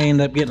 so we may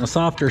end up getting a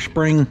softer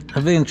spring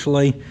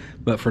eventually,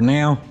 but for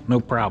now,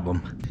 no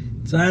problem.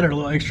 Inside our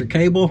little extra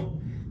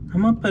cable,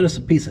 I'm gonna put us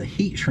a piece of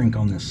heat shrink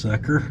on this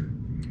sucker.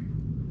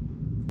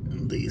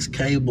 These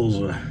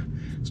cables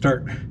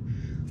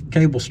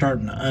cable's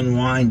starting to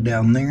unwind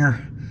down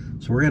there,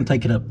 so we're gonna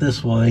take it up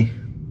this way.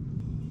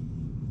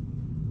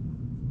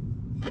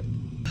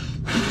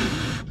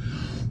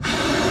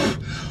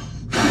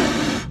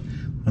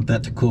 Want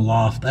that to cool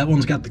off. That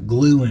one's got the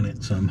glue in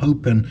it, so I'm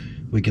hoping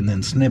we can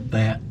then snip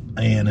that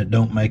and it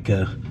don't make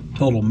a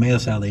total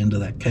mess out of the end of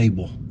that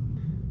cable.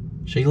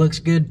 She looks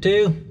good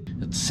too.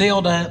 It's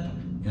sealed up.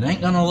 It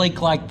ain't gonna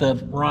leak like the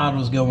rod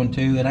was going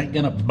to. It ain't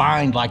gonna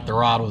bind like the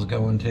rod was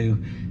going to.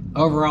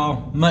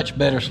 Overall, much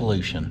better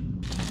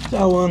solution.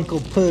 So Uncle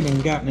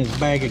Puddin got in his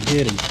bag of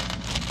goodies.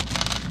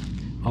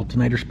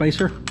 Alternator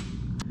spacer.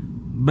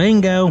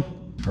 Bingo.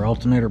 Our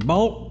alternator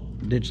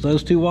bolt. Ditch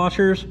those two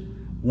washers.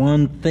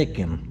 One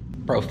thicken.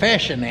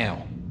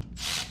 Professional.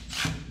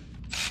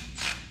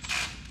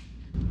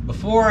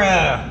 Before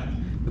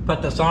we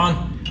put this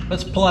on,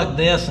 let's plug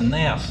this and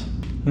this.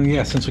 Oh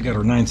yeah, since we got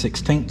our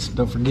 9/16,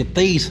 don't forget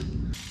these.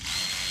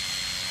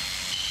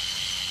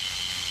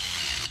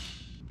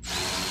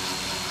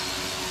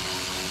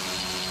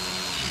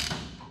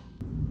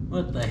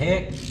 What the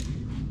heck?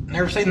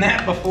 Never seen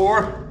that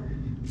before.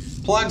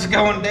 Plug's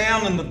going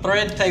down and the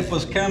thread tape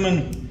was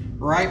coming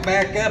right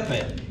back up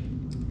it.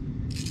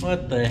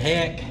 What the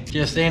heck?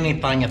 Just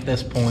anything at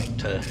this point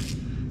to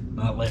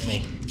not let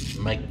me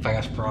make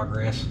fast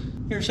progress.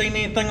 You ever seen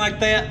anything like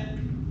that?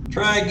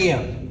 Try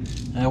again.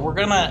 We're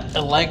gonna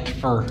elect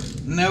for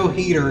no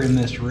heater in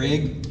this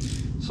rig.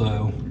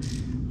 So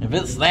if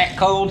it's that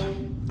cold,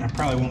 I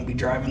probably won't be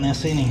driving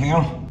this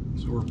anyhow.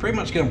 So we're pretty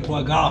much gonna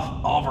plug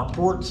off all of our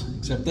ports,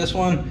 except this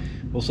one.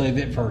 We'll save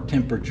it for our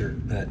temperature,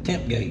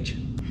 temp gauge.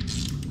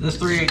 This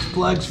 3/8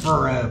 plug's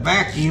for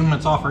vacuum.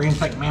 It's off our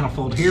intake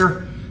manifold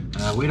here.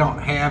 We don't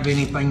have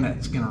anything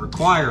that's gonna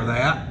require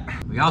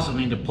that. We also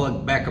need to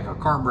plug back of our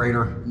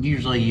carburetor.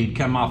 Usually you'd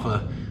come off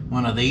of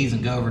one of these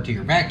and go over to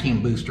your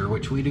vacuum booster,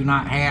 which we do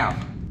not have.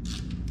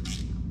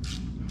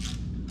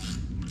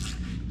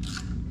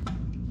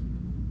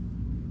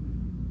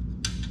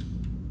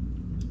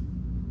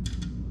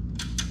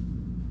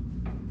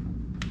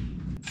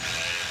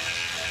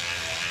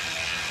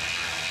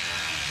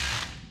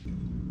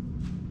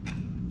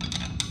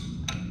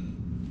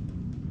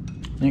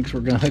 Next,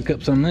 we're gonna hook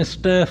up some of this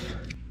stuff.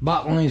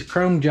 Bought one of these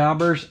chrome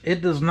jobbers.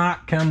 It does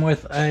not come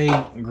with a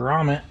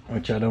grommet,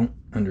 which I don't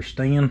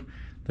understand.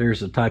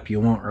 There's the type you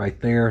want right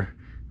there.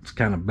 It's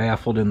kind of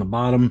baffled in the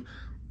bottom.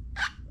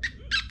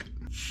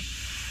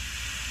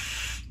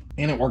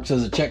 And it works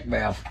as a check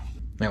valve.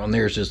 That one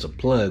there is just a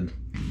plug.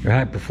 Your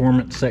high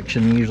performance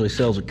section usually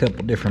sells a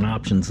couple different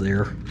options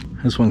there.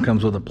 This one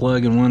comes with a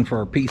plug and one for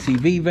our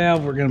PCV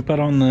valve we're gonna put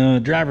on the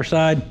driver's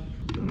side.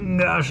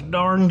 Gosh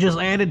darn, just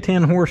added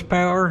 10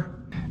 horsepower.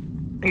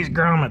 These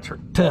grommets are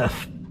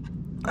tough.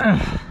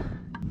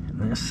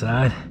 On this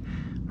side,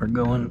 we're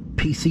going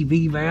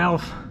PCV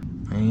valve.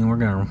 And we're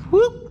gonna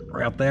whoop,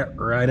 route that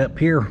right up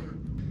here.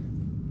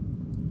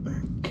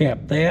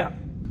 Cap that.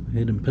 Go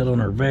ahead and put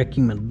on our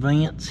vacuum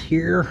advance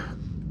here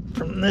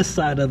from this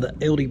side of the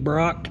LD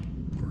Brock.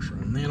 Of course,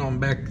 run that on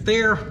back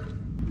there.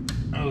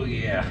 Oh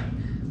yeah,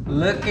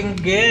 looking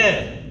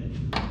good.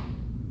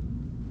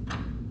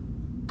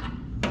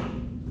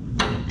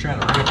 Trying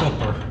to rip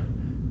up our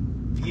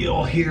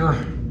fuel here.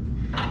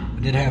 I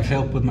did have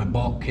help with my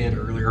bulkhead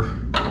earlier.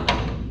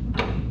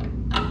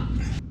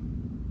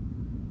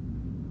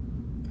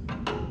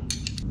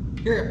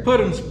 Here at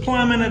Puddins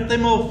Plumbing, if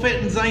them old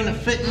fittings ain't a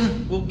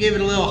fitting, we'll give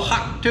it a little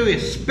hot to a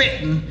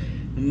spitting,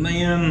 and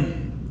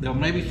then they'll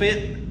maybe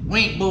fit. We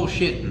ain't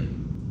bullshitting.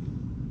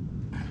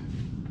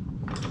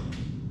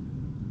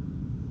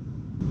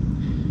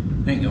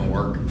 Ain't gonna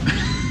work.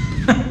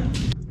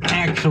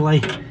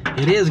 Actually,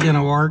 it is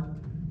gonna work.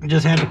 We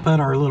just had to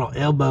put our little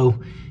elbow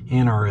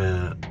in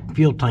our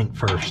fuel tank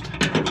first.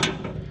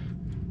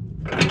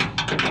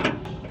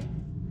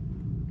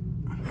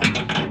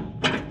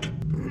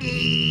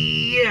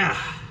 Yeah.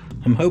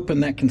 I'm hoping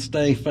that can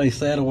stay face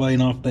that way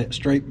and off that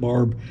straight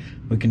barb.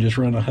 We can just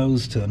run a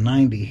hose to a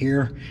 90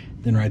 here.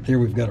 Then right there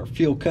we've got our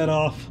fuel cut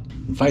off.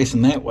 And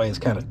facing that way is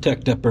kind of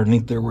tucked up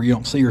underneath there where you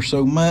don't see her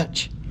so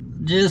much.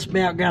 Just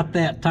about got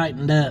that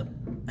tightened up,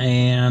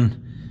 and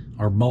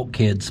our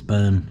bulkhead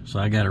spun, so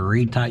I got to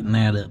re-tighten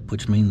that up,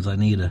 which means I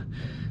need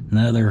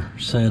another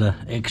set of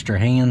extra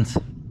hands.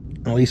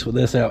 At least with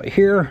this out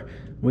here,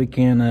 we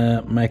can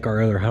make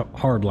our other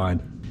hard line.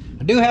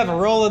 I do have a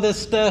roll of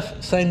this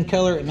stuff, same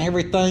color and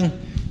everything.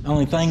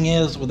 Only thing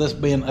is, with this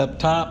being up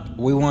top,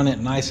 we want it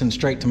nice and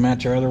straight to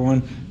match our other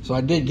one. So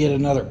I did get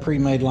another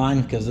pre-made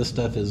line because this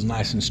stuff is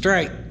nice and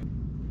straight.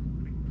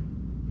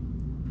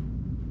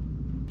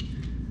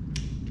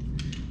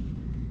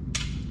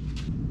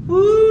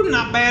 Woo,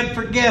 not bad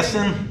for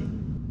guessing.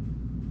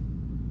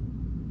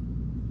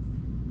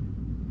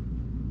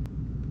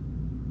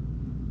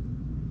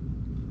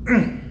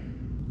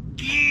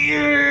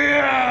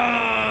 Yeah!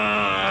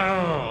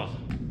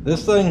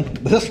 This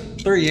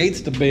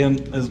 3/8 to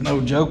bend is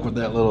no joke with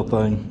that little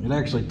thing. It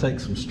actually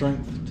takes some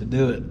strength to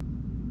do it.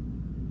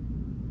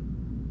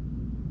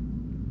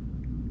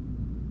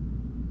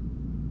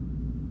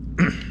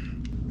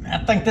 I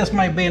think this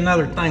may be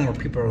another thing where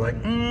people are like,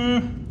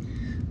 I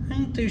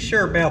ain't too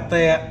sure about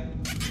that,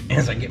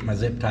 as I get my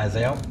zip ties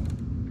out.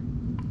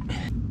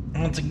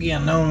 Once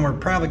again, knowing we're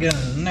probably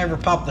gonna never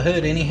pop the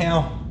hood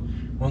anyhow.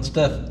 One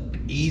stuff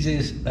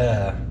easy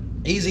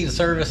to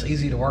service,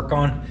 easy to work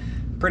on.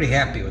 Pretty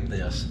happy with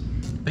this.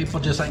 People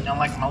just ain't gonna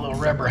like my little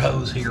rubber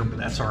hose here, but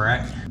that's all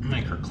right.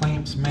 Make our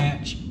clamps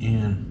match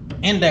and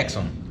index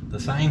them the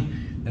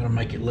same. That'll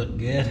make it look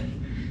good.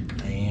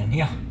 And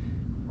yeah,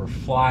 we're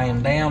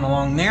flying down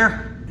along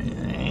there.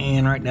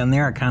 And right down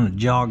there, I kind of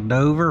jogged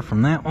over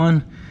from that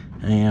one.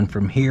 And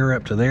from here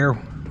up to there,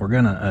 we're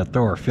gonna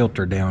throw our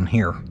filter down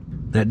here.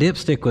 That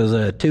dipstick was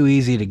too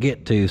easy to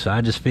get to, so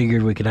I just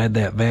figured we could add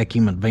that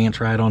vacuum advance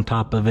right on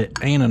top of it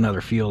and another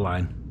fuel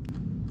line.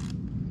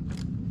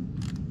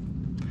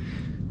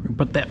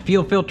 Put that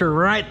fuel filter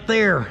right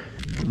there.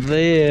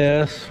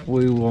 This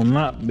we will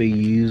not be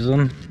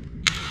using.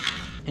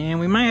 And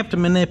we may have to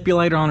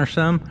manipulate on her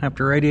some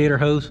after radiator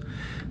hose.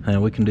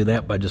 We can do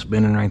that by just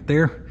bending right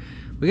there.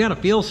 We got a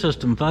fuel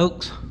system,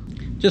 folks.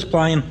 Just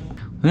playing.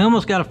 We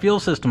almost got a fuel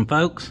system,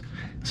 folks.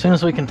 As soon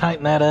as we can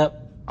tighten that up,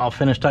 I'll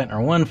finish tightening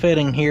our one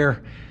fitting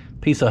here.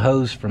 Piece of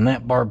hose from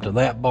that barb to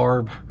that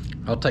barb.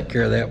 I'll take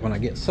care of that when I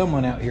get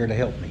someone out here to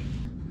help me.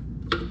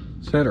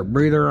 Set our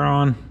breather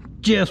on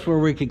just where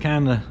we could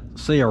kind of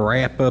see a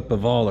wrap up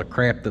of all the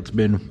crap that's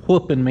been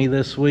whooping me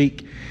this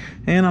week.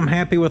 And I'm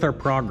happy with our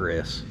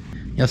progress.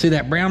 Y'all see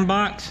that brown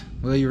box?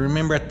 Well, you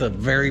remember at the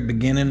very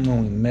beginning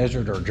when we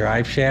measured our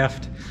drive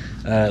shaft?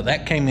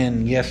 That came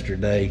in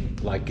yesterday,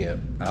 like at,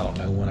 I don't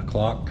know, 1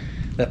 o'clock.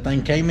 That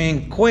thing came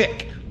in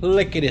quick,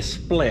 lickety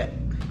split.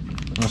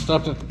 When I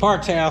stopped at the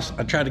parts house,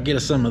 I tried to get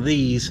us some of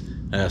these,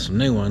 some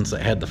new ones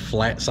that had the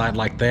flat side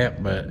like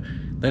that, but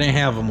they didn't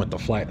have them with the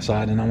flat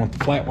side, and I want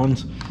the flat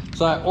ones.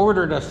 So I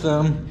ordered us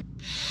some.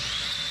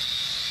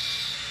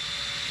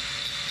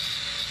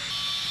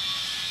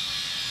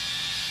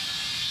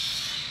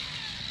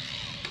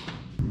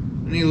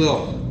 Need a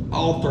little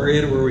all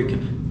thread where we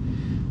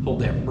can hold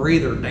that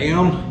breather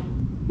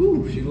down.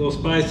 Woo, she's a little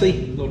spicy,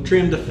 a little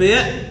trim to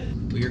fit.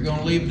 We're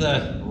gonna leave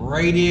the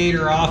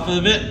radiator off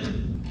of it.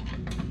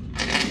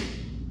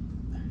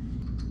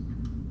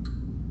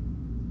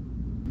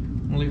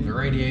 We'll leave the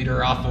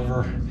radiator off of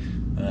her.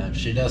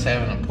 She does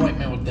have an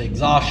appointment with the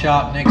exhaust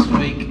shop next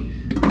week.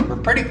 We're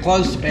pretty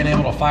close to being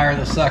able to fire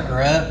the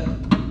sucker up.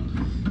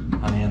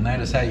 And that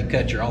is how you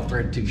cut your all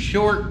thread too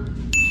short.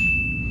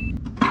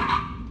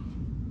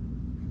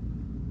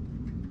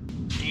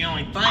 The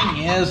only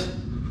thing is,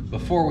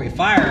 before we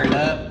fire it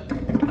up,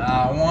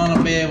 I want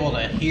to be able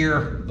to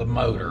hear the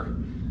motor.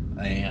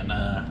 And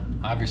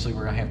obviously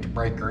we're gonna have to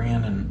break her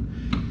in,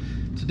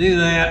 and to do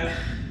that,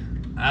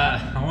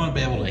 I want to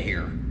be able to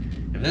hear.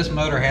 If this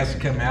motor has to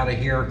come out of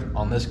here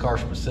on this car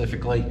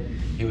specifically,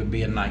 it would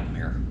be a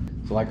nightmare.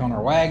 So like on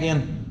our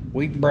wagon,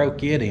 we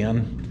broke it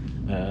in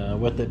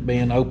with it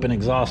being open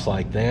exhaust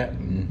like that,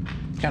 and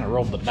kind of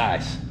rolled the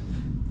dice.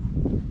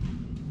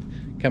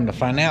 Come to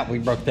find out, we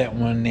broke that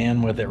one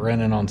in with it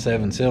running on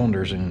 7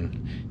 cylinders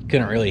and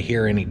couldn't really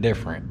hear any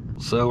different.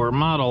 So our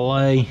Model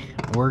A,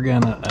 we're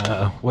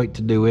gonna wait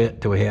to do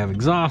it till we have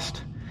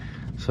exhaust.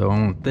 So I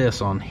want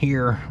this on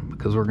here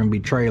because we're gonna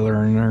be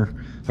trailering her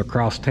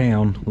across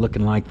town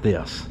looking like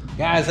this.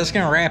 Guys, that's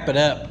gonna wrap it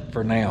up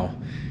for now.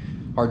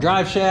 Our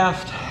drive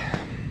shaft,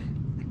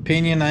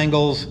 pinion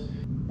angles.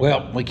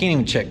 Well, we can't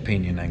even check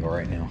pinion angle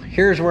right now.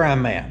 Here's where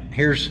I'm at.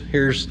 Here's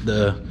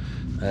the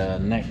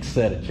next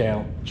set of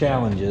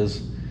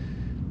challenges.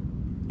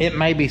 It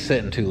may be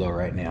sitting too low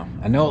right now.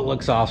 I know it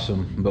looks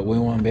awesome, but we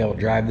want to be able to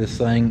drive this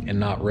thing and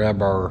not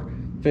rub our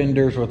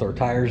fenders with our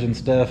tires and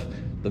stuff.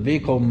 The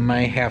vehicle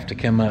may have to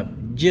come up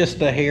just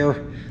a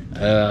hair.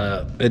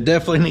 It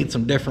definitely needs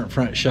some different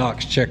front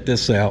shocks. Check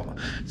this out.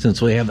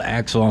 Since we have the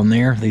axle on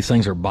there, these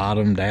things are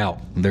bottomed out.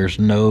 There's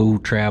no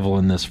travel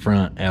in this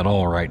front at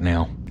all right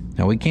now.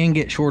 Now we can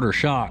get shorter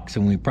shocks,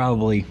 and we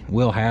probably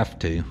will have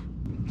to.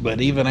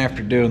 But even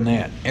after doing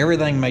that,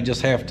 everything may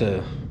just have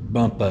to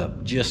bump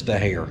up just a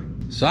hair.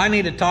 So I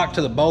need to talk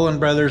to the Bolin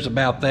brothers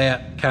about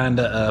that, kind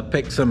of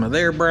pick some of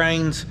their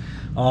brains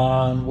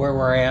on where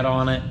we're at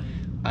on it.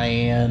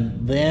 And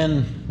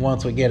then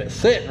once we get it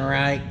sitting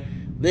right,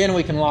 then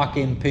we can lock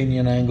in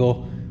pinion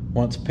angle.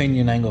 Once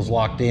pinion angle's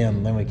locked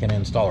in, then we can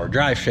install our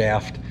drive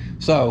shaft.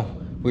 So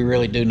we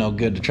really do no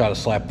good to try to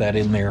slap that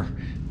in there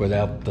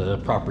without the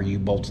proper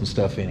U-bolts and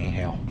stuff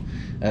anyhow.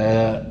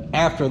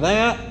 After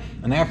that,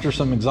 and after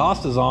some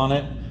exhaust is on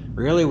it,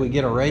 really we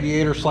get a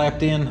radiator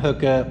slapped in,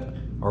 hook up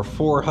our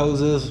 4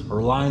 hoses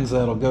or lines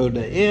that'll go to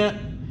it,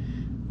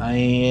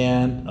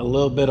 and a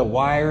little bit of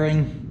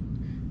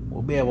wiring.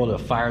 We'll be able to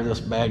fire this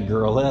bad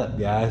girl up,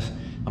 guys.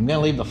 I'm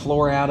gonna leave the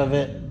floor out of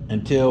it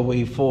until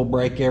we full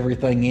break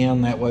everything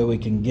in. That way we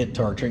can get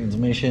to our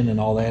transmission and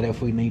all that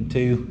if we need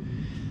to.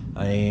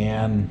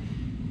 And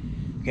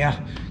yeah,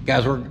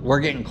 guys,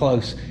 we're getting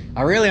close.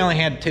 I really only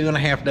had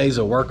 2.5 days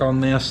of work on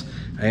this,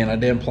 and I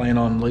didn't plan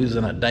on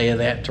losing a day of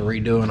that to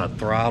redoing a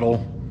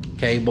throttle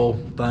cable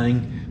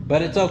thing.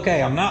 But it's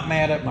okay, I'm not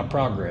mad at my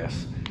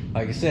progress.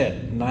 Like I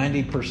said,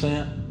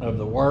 90% of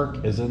the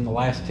work is in the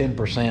last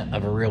 10%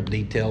 of a real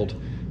detailed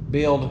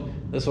build.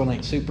 This one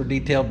ain't super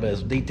detailed, but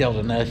it's detailed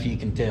enough you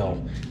can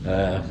tell.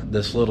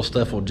 This little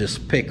stuff will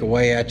just pick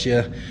away at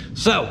you.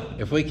 So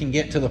if we can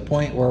get to the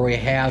point where we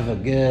have a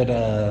good,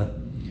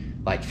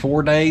 like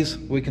 4 days,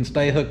 we can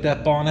stay hooked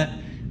up on it,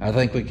 I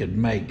think we could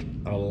make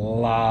a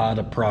lot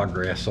of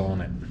progress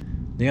on it.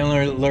 The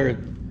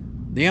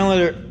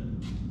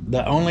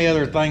only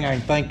other thing I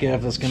can think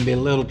of that's gonna be a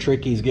little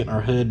tricky is getting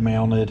our hood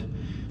mounted,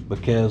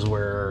 because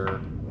where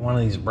one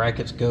of these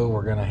brackets go,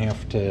 we're gonna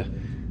have to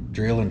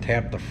drill and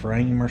tap the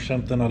frame or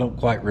something. I don't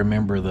quite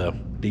remember the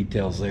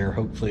details there.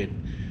 Hopefully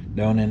it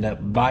don't end up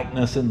biting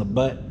us in the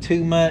butt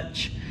too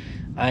much.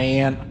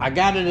 And I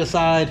gotta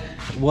decide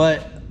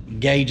what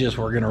gauges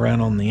we're gonna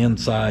run on the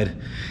inside.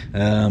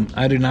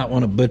 I do not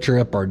want to butcher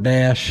up our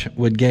dash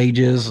with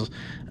gauges.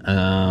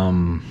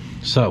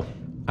 So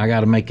I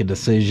gotta make a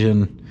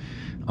decision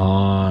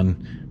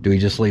on, do we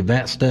just leave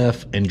that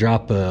stuff and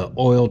drop a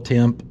oil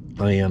temp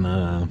and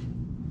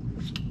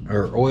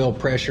or oil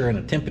pressure and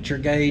a temperature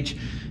gauge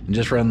and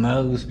just run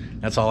those?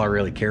 That's all I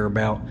really care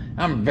about.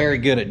 I'm very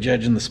good at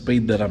judging the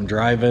speed that I'm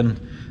driving.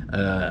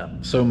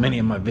 So many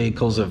of my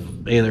vehicles have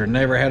either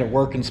never had a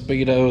working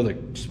speedo, the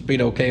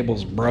speedo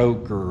cable's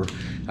broke, or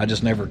I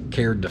just never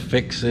cared to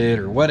fix it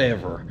or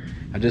whatever.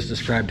 I just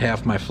described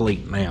half my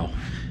fleet now.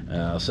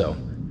 So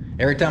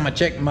every time I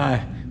check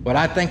what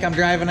I think I'm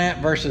driving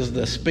at versus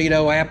the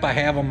speedo app I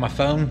have on my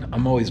phone,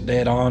 I'm always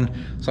dead on.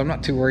 So I'm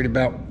not too worried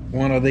about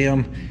one of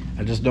them.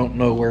 I just don't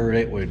know where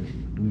it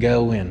would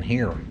go in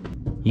here.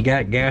 You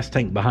got gas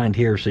tank behind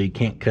here, so you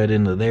can't cut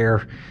into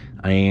there.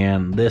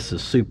 And this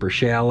is super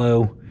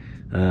shallow.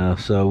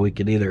 So we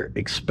could either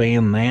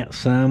expand that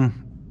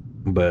some,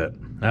 but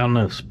I don't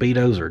know,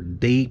 speedos are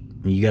deep.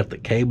 You got the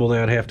cable that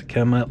would have to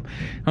come up.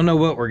 I don't know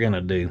what we're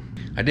gonna do.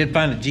 I did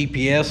find a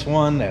GPS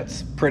one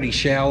that's pretty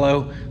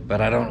shallow,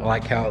 but I don't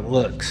like how it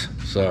looks.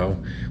 So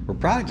we're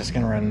probably just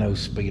gonna run no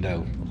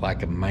speedo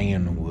like a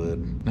man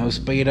would. No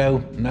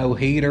speedo, no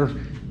heater.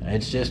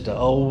 It's just an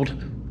old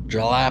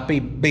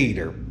jalopy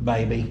beater,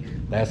 baby.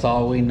 That's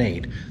all we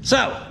need. So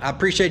I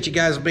appreciate you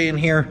guys being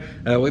here.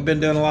 We've been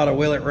doing a lot of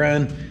will it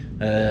run,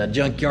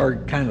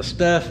 junkyard kind of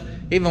stuff,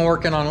 even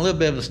working on a little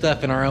bit of the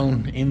stuff in our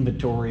own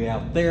inventory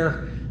out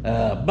there.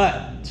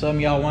 But some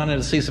of y'all wanted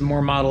to see some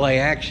more Model A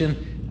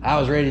action. I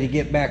was ready to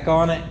get back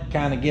on it,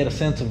 kind of get a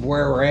sense of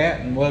where we're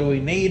at and what do we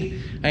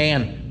need.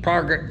 And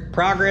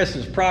progress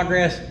is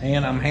progress,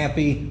 and I'm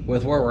happy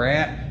with where we're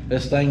at.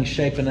 This thing's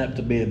shaping up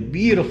to be a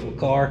beautiful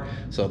car.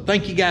 So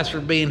thank you guys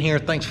for being here.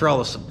 Thanks for all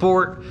the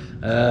support.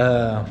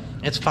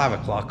 It's 5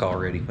 o'clock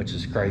already, which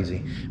is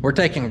crazy. We're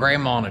taking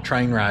Grandma on a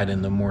train ride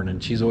in the morning.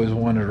 She's always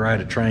wanted to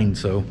ride a train,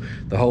 so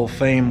the whole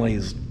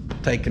family's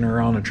taking her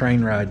on a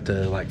train ride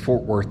to like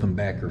Fort Worth and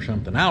back or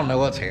something. I don't know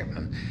what's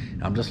happening.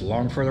 I'm just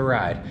along for the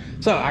ride.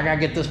 So I gotta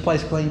get this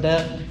place cleaned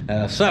up.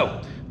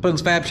 So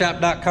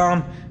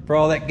puddins.fab.shop for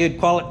all that good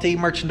quality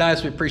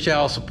merchandise. We appreciate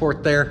all the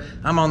support there.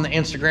 I'm on the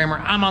Instagrammer,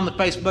 I'm on the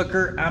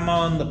Facebooker, I'm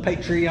on the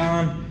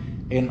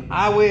Patreon, And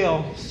I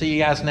will see you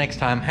guys next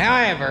time.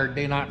 However,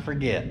 do not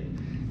forget,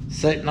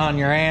 sitting on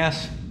your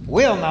ass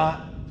will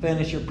not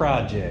finish your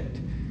project.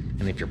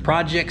 And if your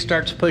project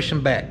starts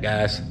pushing back,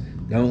 guys,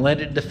 don't let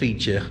it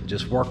defeat you.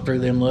 Just work through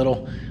them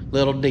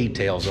little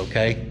details,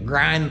 okay?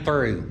 Grind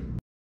through.